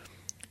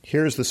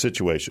here's the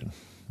situation.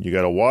 You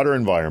got a water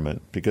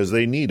environment because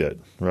they need it,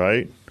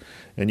 right?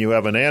 And you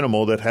have an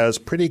animal that has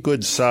pretty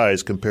good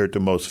size compared to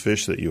most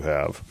fish that you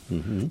have.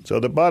 So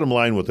the bottom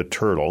line with a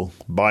turtle,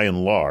 by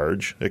and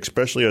large,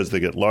 especially as they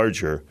get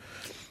larger,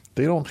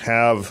 they don't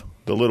have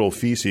the little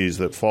feces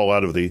that fall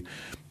out of the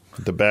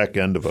back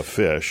end of a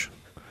fish.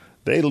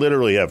 They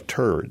literally have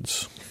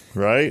turds,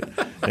 right?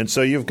 And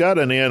so you've got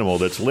an animal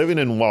that's living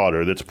in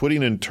water, that's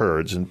putting in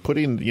turds and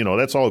putting,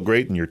 that's all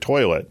great in your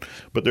toilet,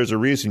 but there's a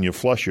reason you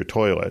flush your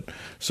toilet.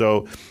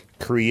 So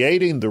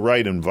creating the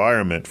right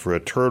environment for a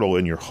turtle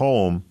in your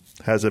home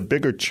has a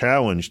bigger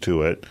challenge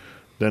to it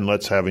than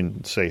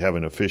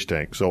having a fish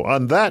tank. So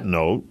on that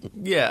note,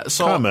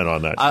 comment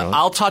on that, Sean.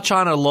 I'll touch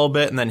on it a little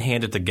bit and then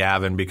hand it to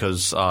Gavin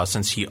because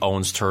since he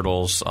owns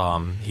turtles,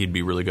 he'd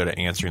be really good at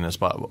answering this.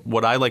 But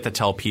what I like to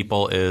tell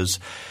people is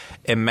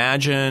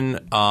imagine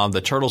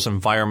the turtle's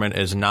environment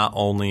is not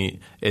only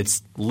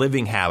its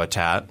living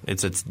habitat,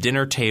 it's its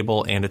dinner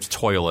table and its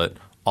toilet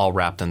all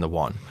wrapped into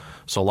one.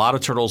 So a lot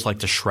of turtles like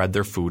to shred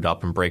their food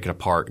up and break it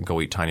apart and go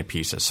eat tiny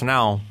pieces. So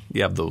now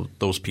you have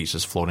those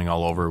pieces floating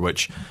all over,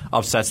 which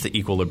upsets the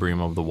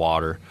equilibrium of the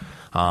water.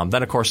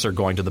 Then, of course, they're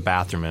going to the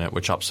bathroom in it,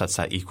 which upsets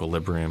that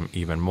equilibrium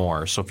even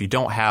more. So if you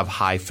don't have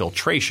high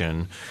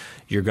filtration,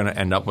 you're going to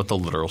end up with a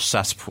literal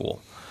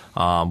cesspool,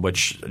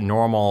 which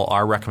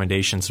our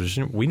recommendations is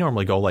we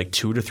normally go like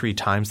 2 to 3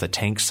 times the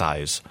tank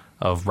size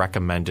of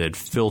recommended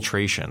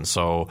filtration.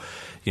 So,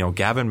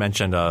 Gavin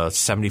mentioned a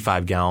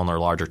 75-gallon or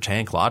larger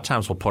tank. A lot of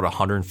times we'll put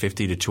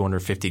 150 to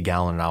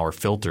 250-gallon-an-hour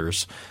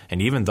filters,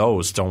 and even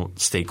those don't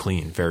stay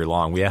clean very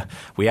long.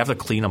 We have to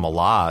clean them a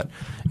lot.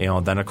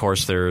 Then, of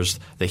course, there's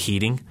the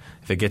heating.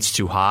 If it gets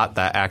too hot,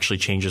 that actually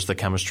changes the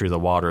chemistry of the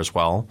water as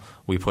well.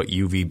 We put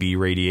UVB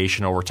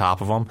radiation over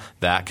top of them.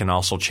 That can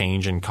also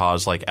change and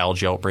cause like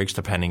algae outbreaks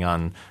depending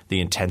on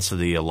the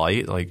intensity of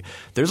light. Like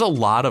there's a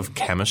lot of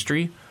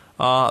chemistry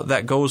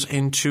that goes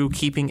into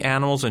keeping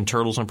animals and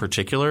turtles in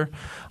particular.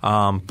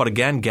 But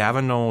again,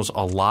 Gavin knows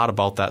a lot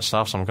about that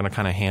stuff, so I'm going to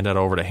kind of hand it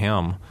over to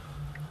him.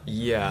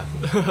 Yeah.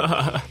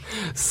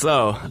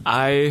 So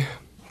I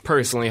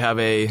personally have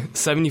a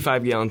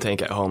 75-gallon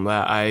tank at home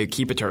that I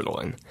keep a turtle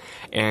in.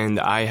 And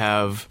I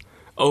have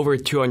over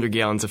 200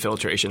 gallons of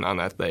filtration on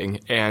that thing,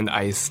 and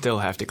I still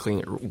have to clean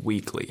it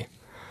weekly.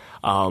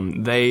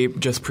 They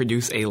just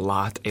produce a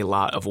lot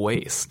of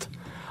waste.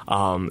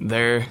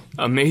 They're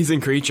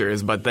amazing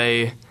creatures, but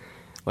they,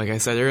 like I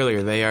said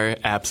earlier, they are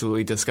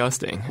absolutely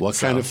disgusting. What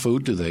kind of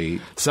food do they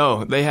eat?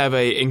 So they have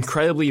an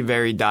incredibly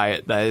varied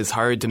diet that is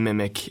hard to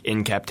mimic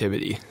in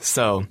captivity.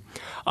 So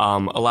a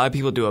lot of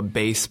people do a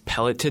base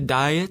pelleted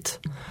diet,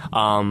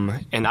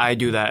 and I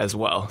do that as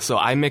well. So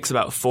I mix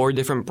about 4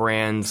 different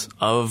brands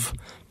of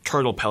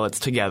turtle pellets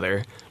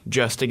together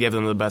just to give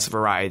them the best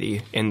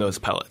variety in those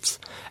pellets.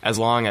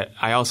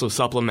 I also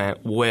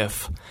supplement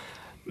with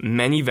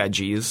many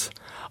veggies.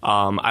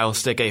 I'll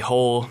stick a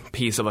whole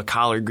piece of a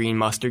collard green,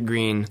 mustard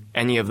green,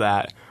 any of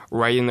that,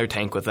 right in their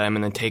tank with them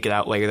and then take it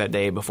out later that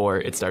day before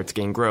it starts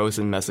getting gross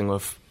and messing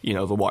with,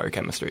 the water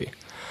chemistry.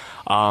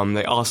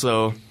 They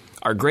also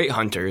are great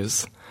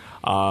hunters.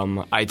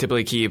 I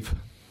typically keep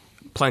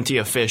plenty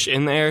of fish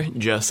in there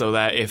just so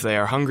that if they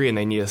are hungry and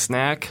they need a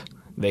snack,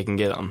 they can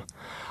get them.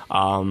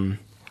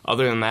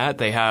 Other than that,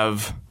 they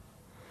have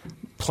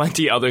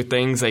plenty other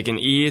things they can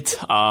eat.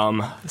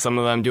 Some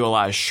of them do a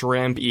lot of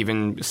shrimp,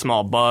 even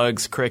small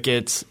bugs,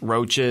 crickets,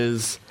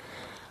 roaches,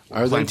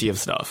 plenty of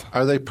stuff.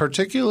 Are they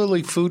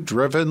particularly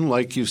food-driven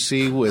like you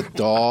see with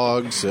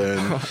dogs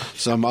and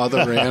some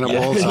other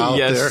animals out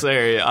there? Yes,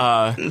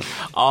 sir.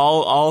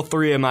 All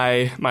 3 of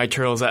my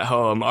turtles at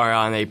home are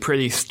on a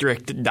pretty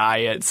strict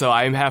diet, so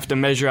I have to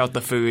measure out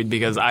the food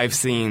because I've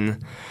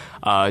seen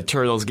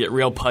turtles get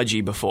real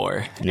pudgy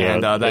before,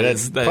 and that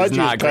is not great for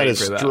them. Pudgy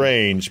is kind of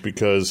strange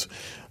because,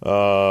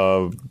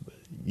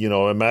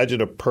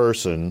 imagine a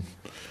person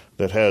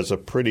that has a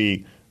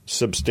pretty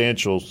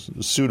substantial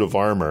suit of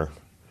armor,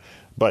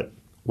 but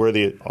where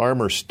the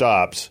armor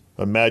stops,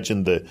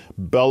 imagine the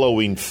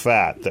bellowing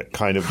fat that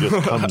kind of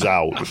just comes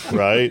out,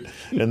 right?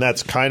 And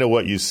that's kind of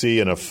what you see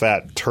in a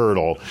fat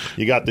turtle.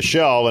 You got the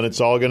shell, and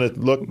it's all going to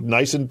look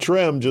nice and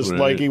trim, just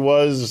like he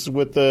was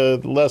with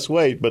the less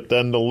weight. But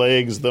then the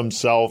legs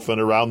themselves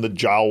and around the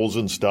jowls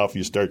and stuff,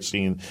 you start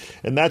seeing.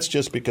 And that's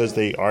just because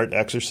they aren't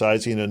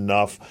exercising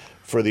enough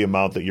for the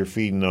amount that you're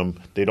feeding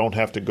them. They don't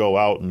have to go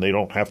out, and they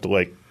don't have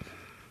to,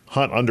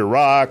 hunt under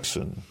rocks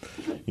and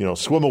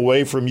swim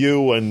away from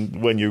you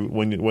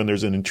when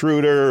there's an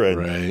intruder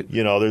and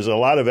there's a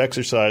lot of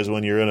exercise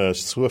when you're in a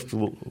swift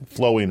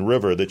flowing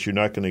river that you're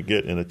not going to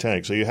get in a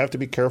tank. So you have to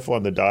be careful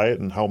on the diet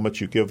and how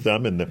much you give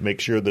them and make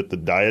sure that the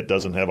diet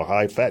doesn't have a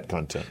high fat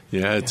content.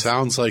 Yeah, it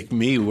sounds like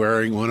me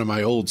wearing one of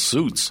my old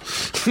suits.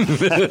 We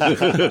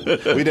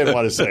didn't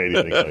want to say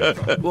anything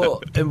like that.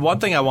 Well, and one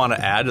thing I want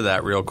to add to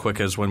that real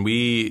quick is when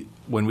we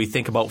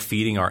think about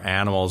feeding our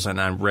animals,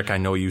 and Rick, I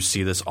know you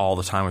see this all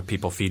the time with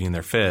people feeding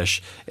their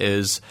fish,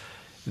 is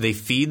they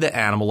feed the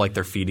animal like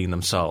they're feeding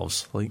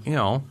themselves. We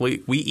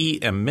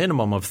eat a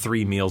minimum of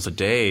 3 meals a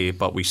day,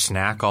 but we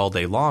snack all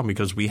day long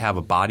because we have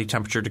a body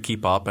temperature to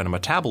keep up and a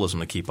metabolism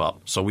to keep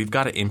up. So we've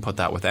got to input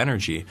that with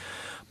energy.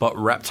 But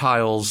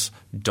reptiles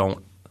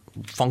don't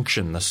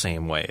function the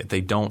same way.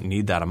 They don't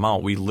need that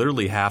amount. We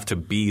literally have to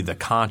be the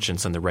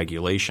conscience and the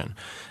regulation.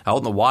 Out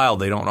in the wild,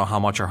 they don't know how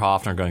much or how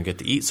often they're going to get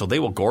to eat, so they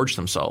will gorge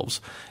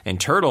themselves. And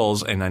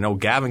turtles, and I know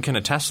Gavin can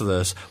attest to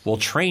this, will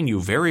train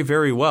you very,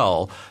 very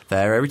well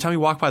that every time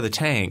you walk by the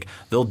tank,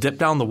 they'll dip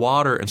down the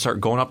water and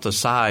start going up the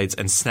sides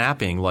and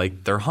snapping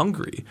like they're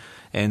hungry.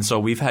 And so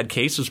we've had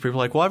cases where people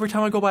are like, well, every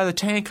time I go by the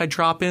tank, I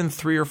drop in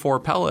 3 or 4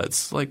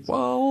 pellets. Like,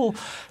 well,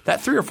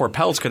 that 3 or 4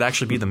 pellets could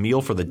actually be the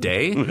meal for the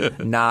day,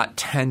 not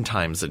 10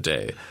 times a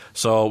day.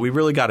 So we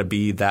really got to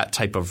be that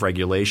type of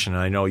regulation,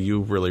 and I know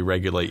you really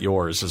regulate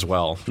yours as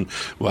well.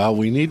 Well,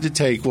 we need to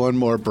take one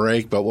more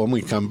break, but when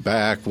we come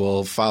back,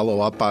 we'll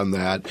follow up on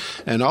that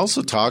and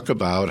also talk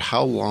about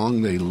how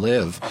long they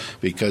live,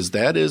 because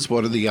that is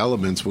one of the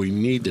elements we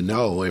need to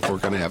know if we're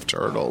going to have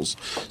turtles.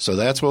 So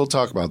that's what we'll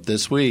talk about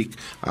this week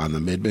on the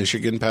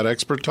Mid-Michigan Pet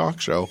Expert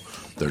Talk Show,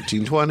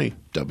 1320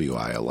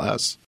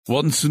 WILS.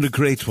 Once in a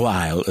great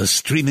while, a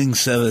streaming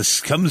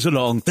service comes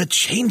along that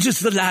changes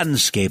the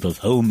landscape of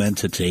home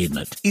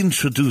entertainment.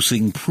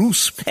 Introducing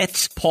Preuss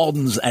Pet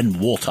Ponds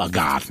and Water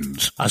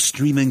Gardens, a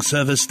streaming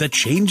service that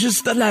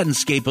changes the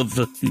landscape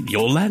of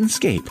your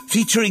landscape.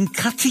 Featuring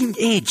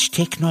cutting-edge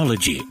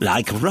technology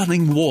like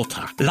running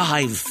water,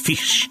 live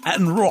fish,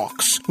 and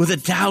rocks with a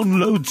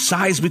download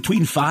size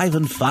between 5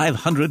 and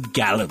 500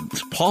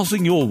 gallons.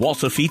 Pausing your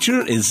water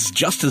feature is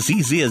just as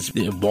easy as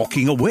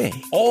walking away.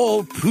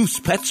 All Preuss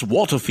Pet's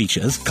water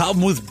features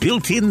come with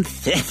built-in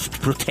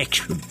theft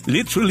protection,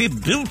 literally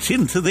built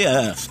into the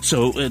earth.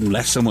 So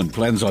unless someone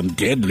plans on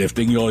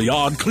deadlifting your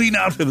yard clean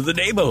out of the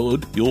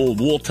neighborhood, your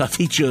water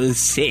feature is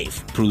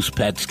safe. Preuss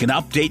Pets can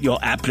update your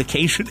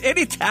application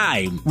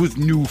anytime with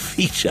new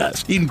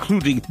features,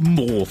 including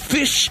more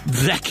fish,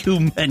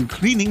 vacuum and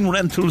cleaning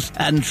rentals,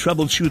 and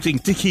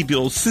troubleshooting to keep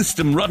your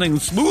system running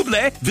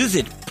smoothly.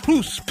 Visit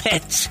Preuss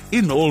Pets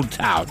in Old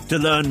Town to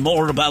learn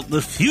more about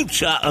the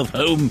future of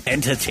home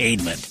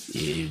entertainment.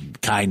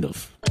 Kind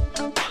of.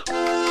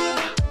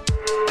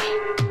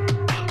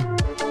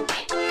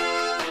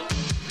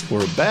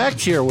 We're back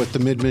here with the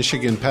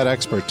Mid-Michigan Pet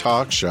Expert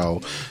Talk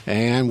Show,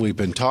 and we've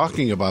been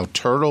talking about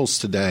turtles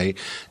today.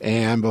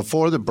 And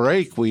before the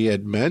break, we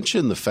had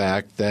mentioned the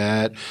fact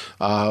that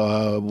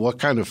what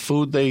kind of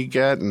food they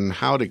get and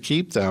how to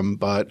keep them.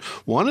 But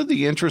one of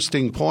the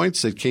interesting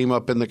points that came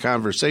up in the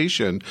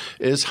conversation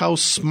is how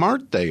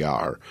smart they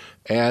are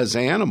as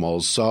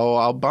animals. So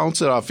I'll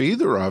bounce it off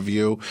either of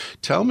you.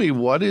 Tell me,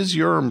 what is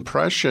your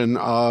impression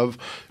of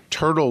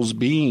turtles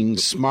being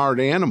smart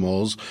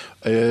animals?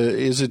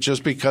 Is it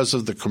just because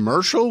of the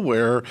commercial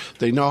where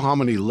they know how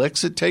many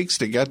licks it takes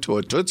to get to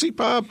a Tootsie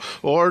Pop?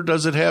 Or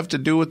does it have to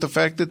do with the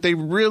fact that they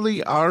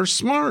really are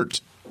smart?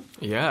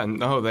 Yeah,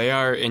 no, they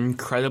are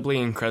incredibly,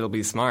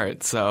 incredibly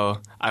smart. So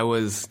I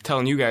was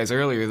telling you guys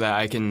earlier that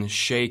I can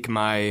shake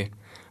my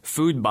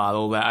food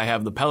bottle that I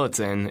have the pellets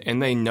in,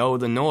 and they know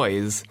the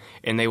noise,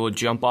 and they will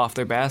jump off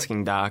their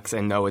basking docks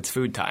and know it's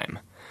food time.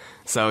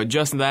 So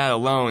just that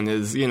alone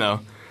is,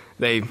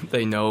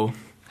 they know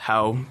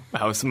how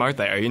smart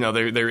they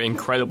are. They're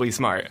incredibly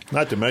smart.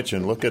 Not to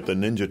mention, look at the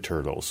Ninja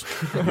Turtles.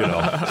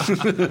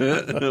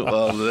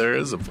 Well, there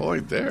is a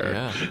point there.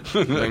 Yeah,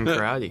 in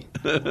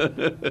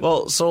karate.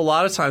 Well, so a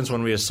lot of times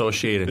when we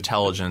associate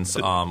intelligence,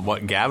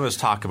 what Gavin is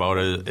talking about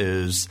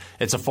is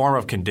it's a form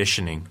of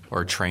conditioning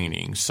or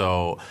training.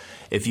 So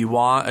if you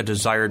want a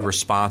desired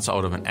response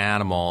out of an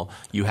animal,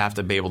 you have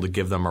to be able to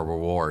give them a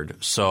reward.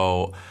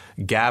 So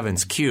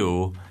Gavin's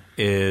cue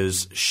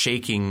is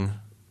shaking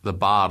the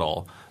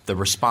bottle. The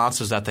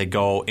response is that they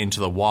go into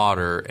the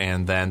water,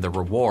 and then the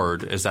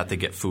reward is that they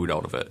get food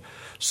out of it.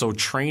 So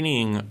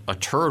training a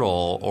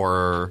turtle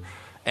or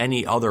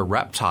any other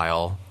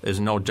reptile is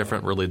no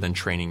different really than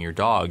training your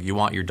dog. You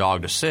want your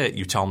dog to sit,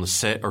 you tell them to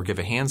sit or give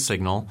a hand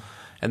signal,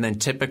 and then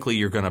typically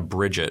you're going to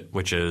bridge it,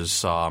 which is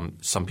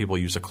some people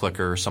use a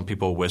clicker, some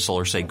people whistle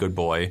or say good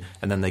boy,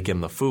 and then they give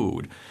them the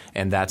food.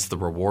 And that's the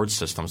reward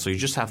system. So you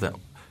just have to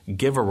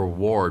give a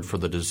reward for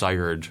the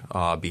desired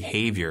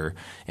behavior,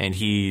 and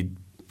he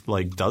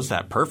does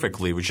that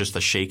perfectly with just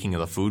the shaking of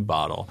the food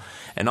bottle.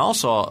 And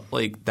also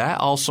that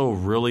also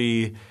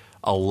really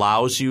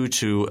allows you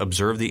to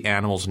observe the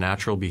animal's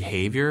natural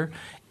behavior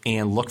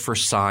and look for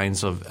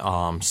signs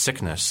of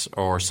sickness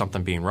or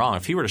something being wrong.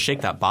 If he were to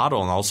shake that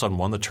bottle and all of a sudden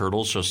one of the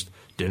turtles just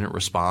didn't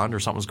respond or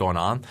something's going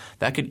on,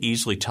 that could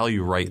easily tell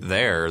you right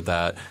there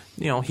that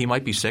he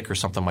might be sick or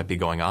something might be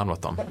going on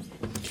with them.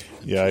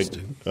 Yeah,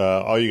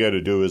 all you got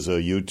to do is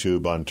a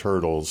YouTube on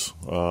turtles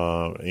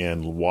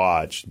and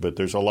watch. But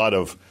there's a lot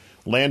of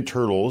land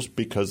turtles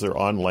because they're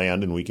on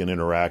land and we can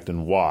interact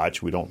and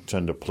watch. We don't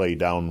tend to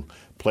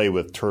play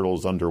with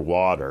turtles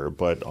underwater.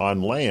 But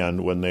on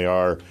land, when they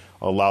are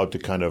allowed to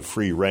kind of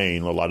free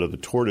reign, a lot of the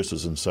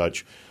tortoises and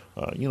such,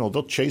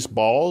 they'll chase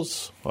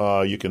balls.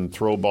 You can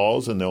throw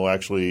balls and they'll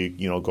actually,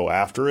 go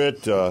after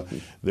it.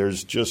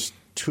 There's just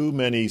too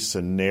many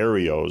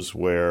scenarios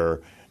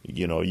where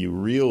you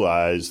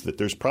realize that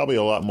there's probably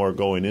a lot more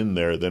going in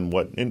there than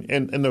what –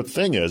 and the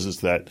thing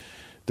is that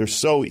they're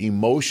so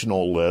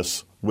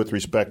emotionless with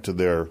respect to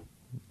their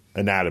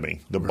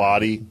anatomy, the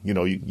body.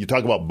 You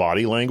talk about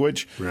body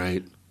language.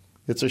 Right.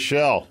 It's a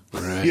shell.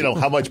 Right.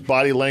 How much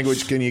body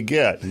language can you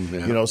get?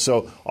 Yeah.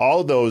 So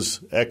all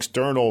those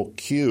external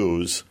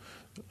cues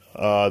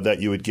that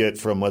you would get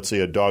from, let's say,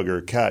 a dog or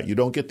a cat, you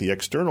don't get the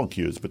external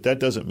cues, but that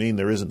doesn't mean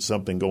there isn't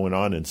something going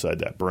on inside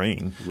that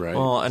brain. Right.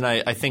 Well, and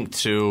I think,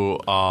 too,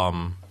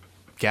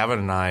 Gavin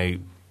and I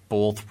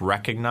both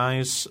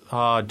recognize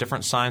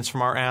different signs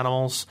from our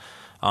animals.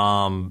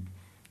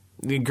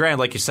 Granted,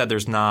 like you said,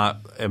 there's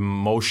not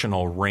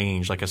emotional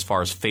range, like as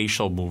far as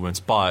facial movements,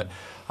 but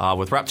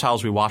with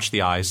reptiles, we watch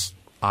the eyes.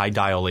 Eye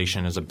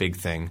dilation is a big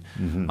thing.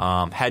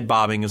 Head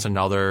bobbing is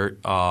another.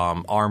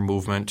 Arm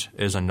movement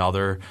is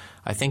another.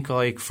 I think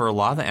like for a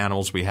lot of the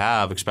animals we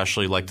have,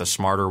 especially like the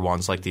smarter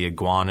ones like the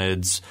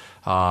iguanids,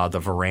 the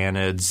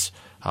varanids,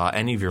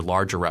 any of your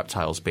larger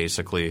reptiles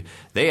basically,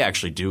 they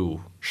actually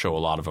do show a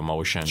lot of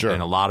emotion. Sure.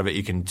 And a lot of it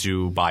you can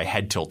do by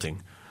head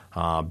tilting.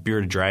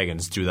 Bearded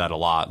dragons do that a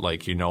lot.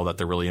 Like you know that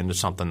they're really into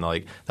something.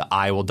 Like the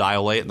eye will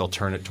dilate and they'll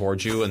turn it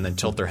towards you and then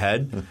tilt their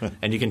head,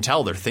 and you can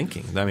tell they're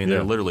thinking. I mean,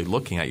 they're literally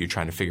looking at you,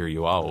 trying to figure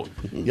you out.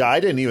 Yeah,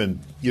 I didn't even.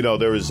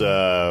 There was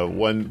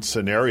one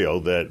scenario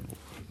that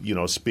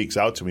speaks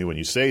out to me when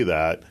you say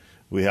that.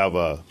 We have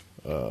a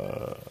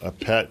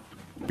pet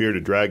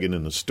bearded dragon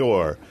in the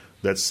store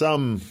that's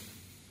some,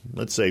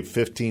 let's say,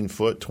 15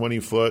 foot, 20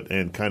 foot,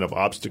 and kind of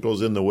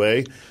obstacles in the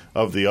way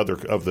of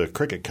the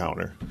cricket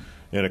counter.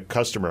 And a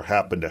customer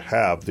happened to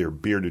have their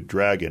bearded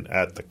dragon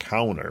at the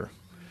counter.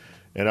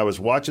 And I was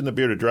watching the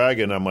bearded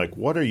dragon. I'm like,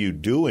 what are you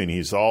doing?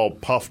 He's all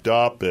puffed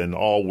up and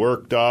all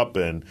worked up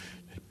and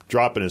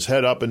dropping his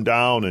head up and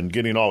down and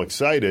getting all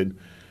excited.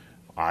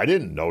 I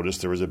didn't notice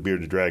there was a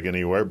bearded dragon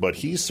anywhere, but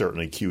he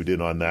certainly cued in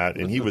on that.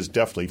 And he was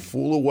definitely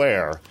full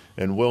aware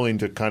and willing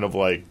to kind of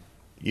like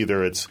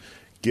either it's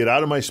get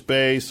out of my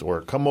space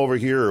or come over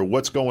here or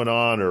what's going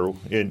on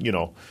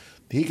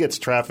he gets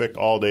trafficked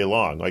all day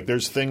long. Like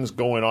there's things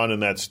going on in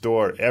that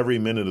store every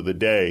minute of the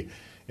day,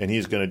 and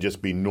he's going to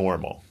just be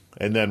normal.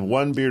 And then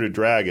one bearded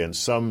dragon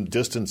some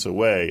distance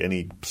away, and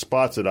he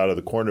spots it out of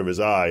the corner of his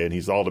eye, and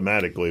he's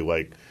automatically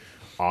like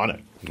on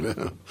it.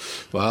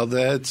 Well,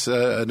 that's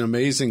an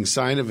amazing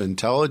sign of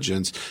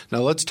intelligence. Now,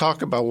 let's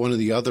talk about one of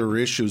the other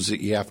issues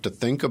that you have to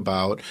think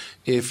about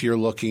if you're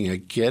looking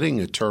at getting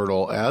a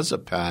turtle as a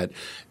pet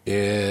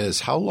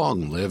is how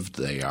long-lived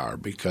they are,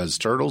 because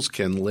turtles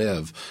can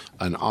live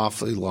an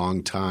awfully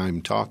long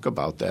time. Talk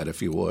about that,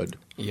 if you would.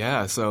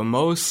 Yeah, so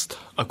most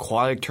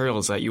aquatic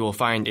turtles that you will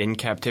find in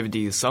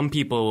captivity, some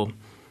people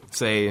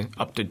say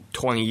up to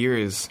 20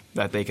 years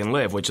that they can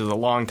live, which is a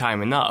long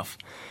time enough.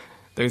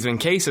 There's been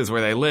cases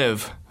where they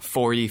live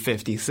 40,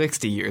 50,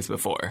 60 years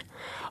before.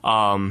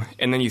 And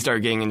then you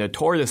start getting into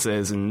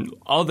tortoises and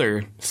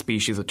other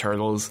species of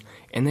turtles,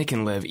 and they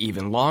can live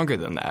even longer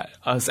than that.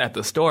 Us at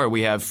the store,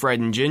 we have Fred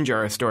and Ginger,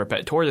 our store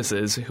pet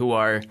tortoises, who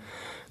are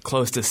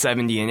close to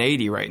 70 and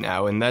 80 right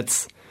now, and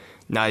that's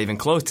not even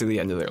close to the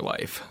end of their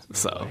life.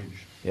 So,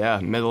 yeah,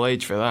 middle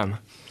age for them.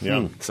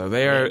 Yeah. So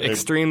they are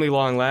extremely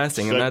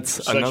long-lasting, and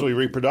that's sexually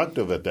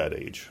reproductive at that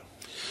age.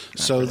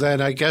 So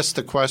then I guess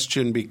the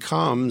question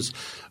becomes,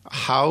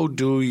 how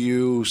do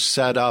you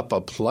set up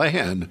a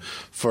plan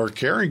for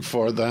caring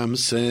for them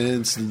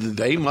since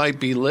they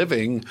might be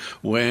living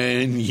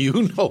when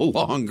you no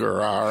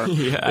longer are?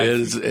 Yeah.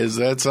 Is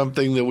that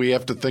something that we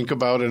have to think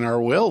about in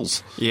our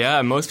wills?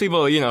 Yeah, most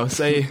people,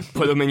 say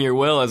put them in your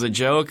will as a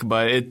joke,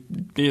 but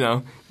it,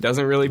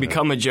 doesn't really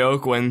become a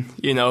joke when,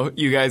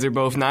 you guys are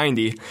both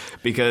 90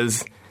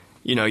 because –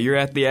 you're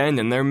at the end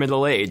and they're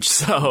middle-aged,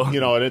 so...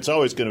 and it's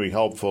always going to be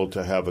helpful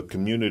to have a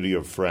community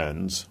of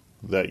friends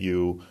that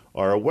you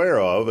are aware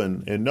of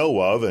and know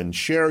of and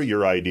share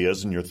your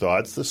ideas and your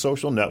thoughts. The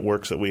social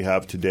networks that we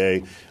have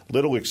today,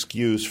 little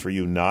excuse for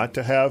you not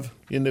to have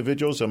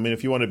individuals. I mean,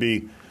 if you want to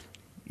be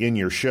in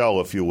your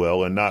shell, if you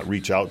will, and not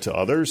reach out to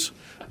others,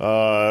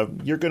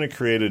 you're going to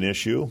create an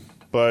issue.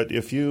 But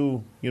if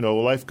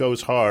life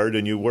goes hard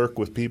and you work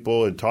with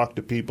people and talk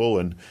to people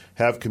and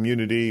have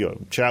community,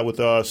 chat with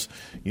us,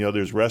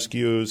 there's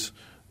rescues,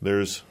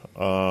 there's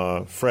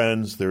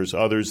friends, there's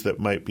others that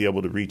might be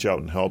able to reach out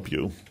and help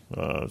you.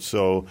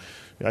 So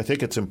I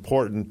think it's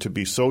important to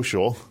be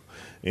social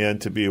and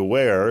to be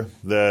aware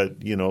that,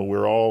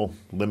 we're all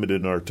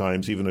limited in our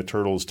times. Even a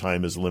turtle's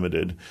time is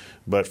limited.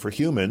 But for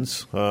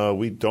humans,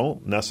 we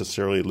don't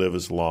necessarily live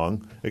as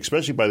long,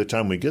 especially by the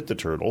time we get the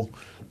turtle.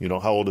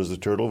 How old is the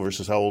turtle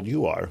versus how old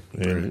you are.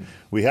 And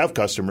we have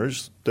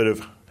customers that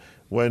have,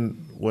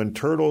 when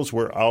turtles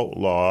were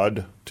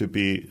outlawed to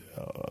be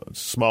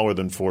smaller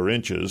than 4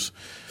 inches,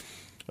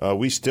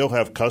 we still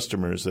have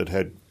customers that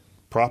had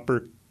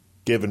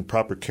given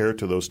proper care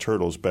to those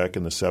turtles back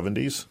in the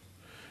 70s,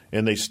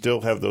 and they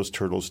still have those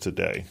turtles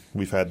today.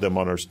 We've had them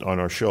on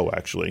our show,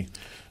 actually,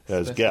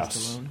 as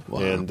guests.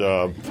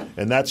 Wow.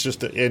 And that's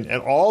just and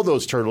all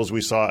those turtles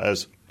we saw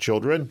as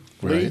children,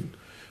 right?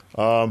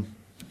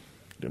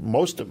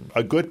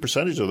 A good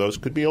percentage of those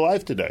could be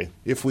alive today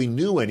if we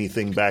knew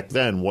anything back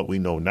then what we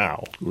know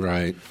now.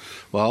 Right.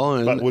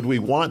 Well, but would we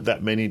want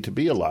that many to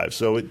be alive?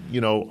 So,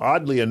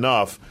 oddly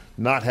enough,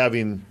 not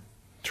having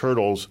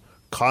turtles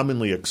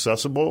commonly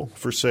accessible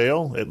for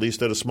sale, at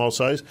least at a small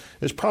size,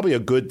 is probably a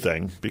good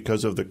thing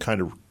because of the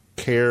kind of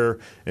care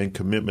and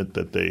commitment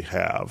that they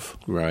have.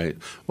 Right.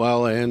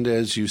 Well, and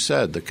as you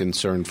said, the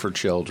concern for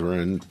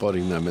children,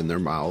 putting them in their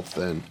mouth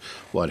and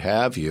what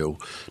have you.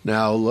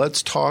 Now,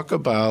 let's talk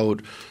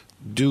about,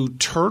 do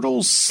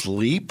turtles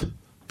sleep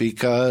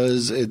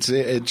because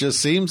it just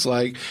seems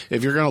like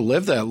if you're going to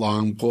live that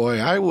long, boy,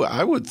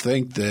 I would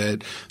think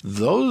that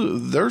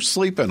they're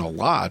sleeping a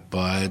lot,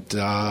 but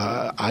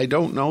I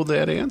don't know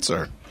that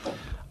answer.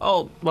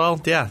 Oh, well,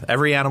 yeah,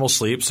 every animal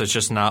sleeps. It's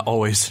just not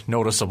always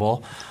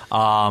noticeable.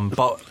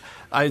 But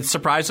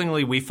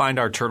surprisingly, we find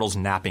our turtles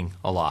napping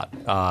a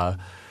lot.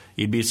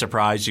 You'd be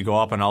surprised. You go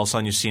up and all of a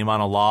sudden you see them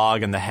on a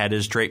log and the head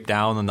is draped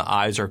down and the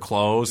eyes are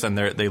closed and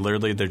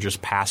they're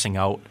just passing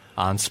out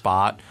on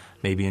spot,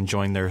 maybe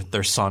enjoying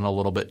their sun a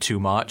little bit too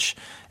much.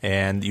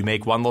 And you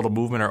make one little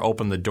movement or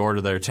open the door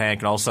to their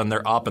tank and all of a sudden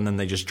they're up and then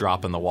they just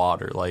drop in the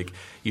water. Like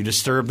you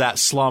disturb that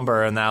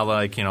slumber and now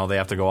they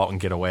have to go out and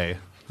get away.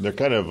 They're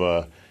kind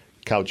of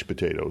couch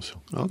potatoes.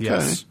 Okay.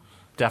 Yes,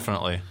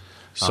 definitely.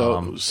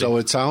 So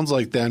it sounds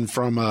like then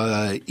from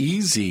an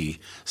easy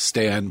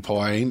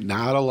standpoint,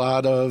 not a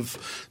lot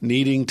of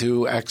needing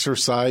to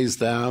exercise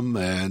them.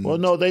 Well,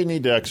 no, they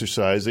need to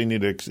exercise. They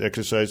need to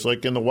exercise.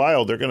 Like in the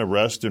wild, they're going to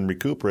rest and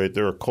recuperate.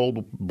 They're a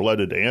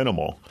cold-blooded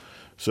animal.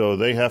 So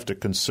they have to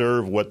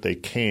conserve what they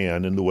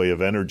can in the way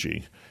of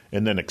energy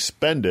and then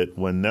expend it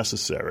when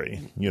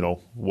necessary.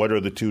 What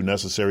are the two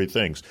necessary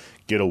things?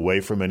 Get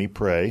away from any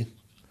prey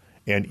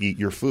and eat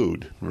your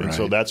food. Right. And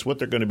so that's what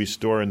they're going to be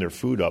storing their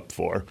food up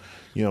for.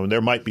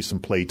 There might be some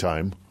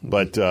playtime,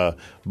 but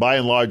by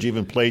and large,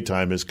 even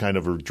playtime is kind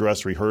of a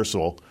dress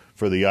rehearsal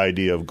for the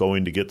idea of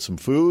going to get some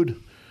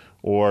food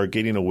or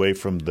getting away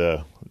from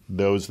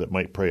those that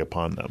might prey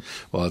upon them.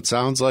 Well, it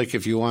sounds like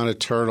if you want a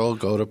turtle,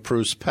 go to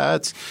Preuss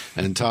Pets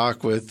and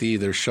talk with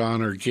either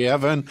Sean or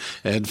Gavin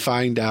and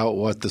find out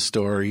what the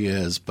story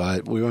is.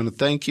 But we want to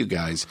thank you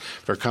guys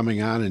for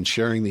coming on and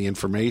sharing the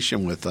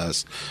information with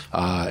us.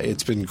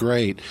 It's been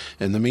great.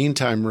 In the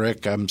meantime,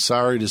 Rick, I'm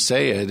sorry to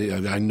say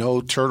it. I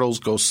know turtles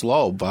go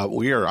slow, but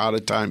we are out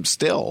of time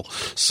still.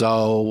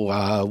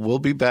 So we'll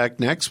be back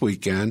next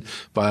weekend.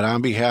 But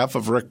on behalf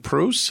of Rick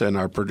Preuss and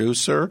our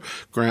producer,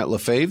 Grant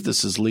Lefebvre,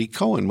 this is Lee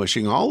Cohen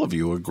wishing all of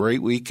you a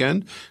great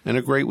weekend and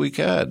a great week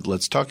ahead.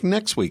 Let's talk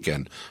next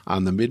weekend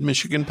on the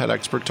Mid-Michigan Pet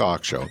Expert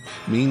Talk Show.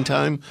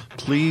 Meantime,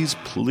 please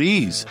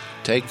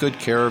take good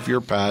care of your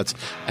pets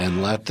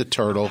and let the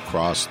turtle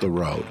cross the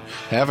road.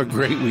 Have a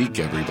great week,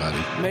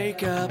 everybody.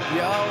 Make up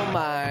your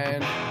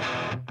mind.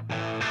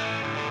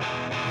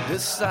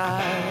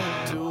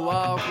 Decide to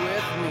walk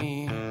with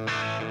me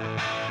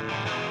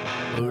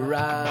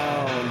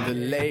around the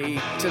lake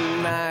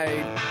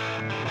tonight.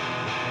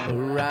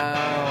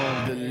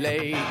 Around the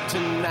lake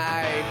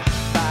tonight.